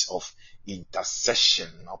grace of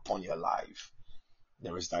intercession upon your life.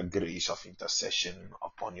 There is that grace of intercession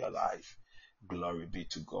upon your life. Glory be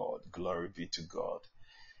to God. Glory be to God.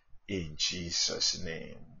 In Jesus'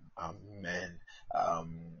 name. Amen.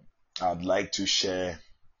 I'd like to share.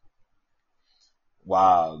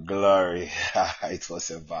 Wow, glory. It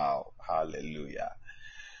was a vow. Hallelujah.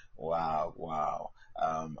 Wow, wow.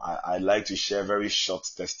 I'd like to share a very short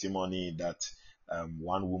testimony that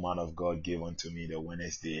one woman of God gave unto me the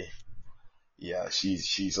Wednesday. Yeah,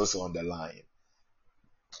 she's also on the line.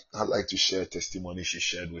 I'd like to share a testimony she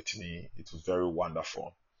shared with me. It was very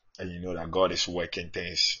wonderful. And you know that God is working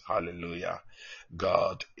things. Hallelujah.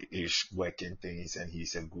 God is working things and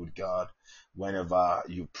He's a good God. Whenever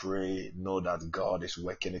you pray, know that God is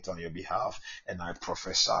working it on your behalf. And I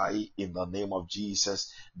prophesy in the name of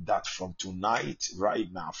Jesus that from tonight, right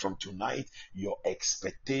now, from tonight, your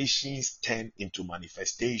expectations turn into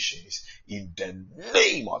manifestations in the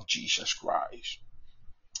name of Jesus Christ.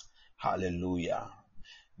 Hallelujah.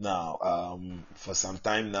 Now, for some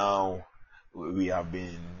time now, I've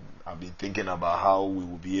been thinking about how we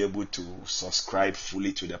will be able to subscribe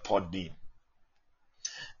fully to the Podbean.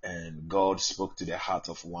 And God spoke to the heart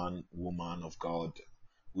of one woman of God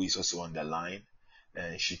who is also on the line.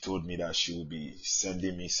 And she told me that she will be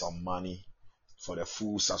sending me some money for the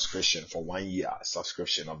full subscription, for 1 year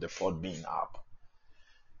subscription of the Podbean app.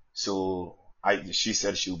 So she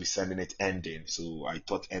said she will be sending it ending. So I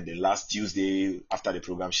thought ending last Tuesday after the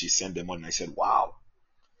program, she sent the money. I said, wow,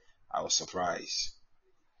 I was surprised.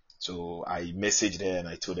 So I messaged her and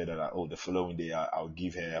I told her that, the following day I'll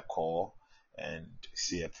give her a call and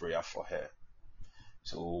say a prayer for her.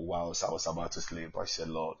 So whilst I was about to sleep, I said,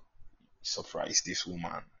 Lord, surprise this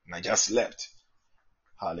woman. And I just slept.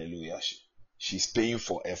 Hallelujah. She's paying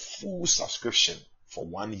for a full subscription for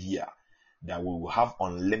 1 year that we will have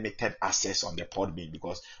unlimited access on the Podbean,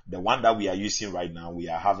 because the one that we are using right now, we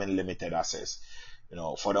are having limited access. You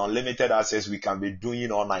know, for the unlimited access, we can be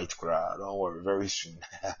doing all night crowd. Don't worry, very soon.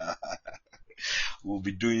 We'll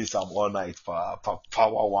be doing some all night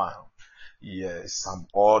power one. Yes, some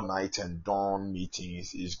all night and dawn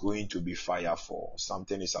meetings is going to be fire for.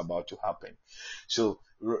 Something is about to happen. So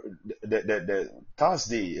the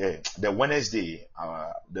Thursday, the Wednesday,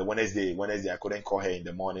 I couldn't call her in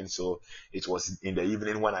the morning, so it was in the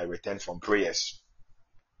evening when I returned from prayers.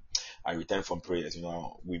 You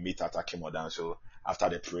know, we meet at Akimodan. So after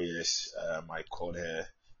the prayers, I called her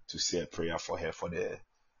to say a prayer for her for the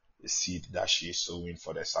seed that she is sowing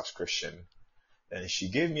for the subscription. And she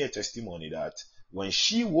gave me a testimony that when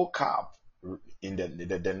she woke up in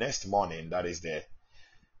the next morning, that is the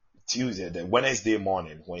Wednesday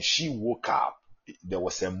morning, when she woke up, there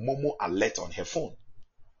was a Momo alert on her phone.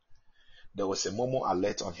 There was a Momo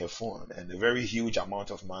alert on her phone and a very huge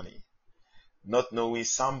amount of money. Not knowing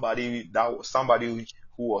somebody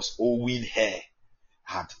who was owing her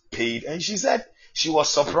had paid, and she said she was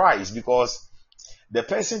surprised because the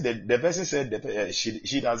person said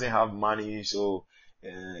she doesn't have money, so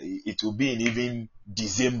it will be in even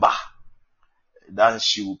December that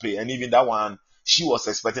she will pay, and even that one she was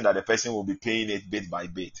expecting that the person will be paying it bit by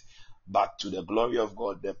bit, but to the glory of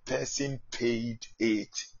God, the person paid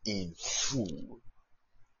it in full.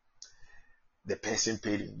 The person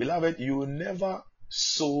paid it. Beloved, you will never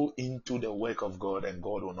sow into the work of God and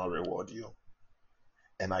God will not reward you.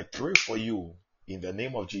 And I pray for you in the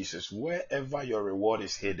name of Jesus, wherever your reward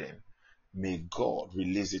is hidden, may God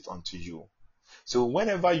release it unto you. So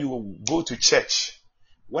whenever you go to church,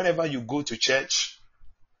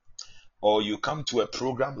 or you come to a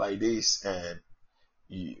program like this and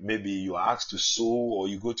maybe you are asked to sow, or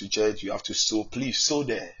you go to church, you have to sow. Please sow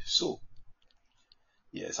there. Sow.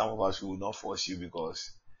 Yeah, some of us will not force you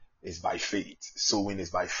because it's by faith. Sowing is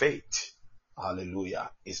by faith.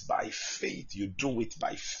 Hallelujah. It's by faith. You do it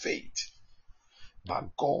by faith.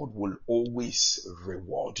 But God will always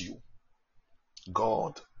reward you.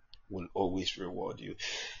 God will always reward you.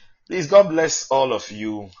 Please, God bless all of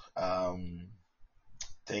you.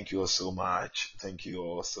 Thank you all so much. Thank you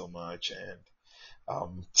all so much. And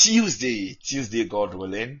Tuesday, God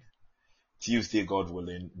willing,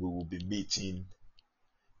 we will be meeting.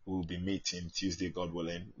 We will be meeting Tuesday, God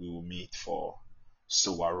willing. We will meet for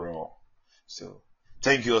Sowarel. So,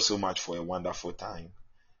 thank you all so much for a wonderful time,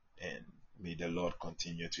 and may the Lord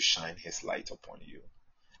continue to shine His light upon you.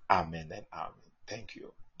 Amen and amen. Thank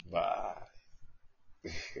you. Bye.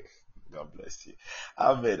 God bless you.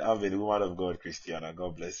 Amen. Amen. Woman of God, Christiana.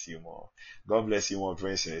 God bless you more. God bless you more,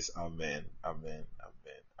 princess. Amen. Amen.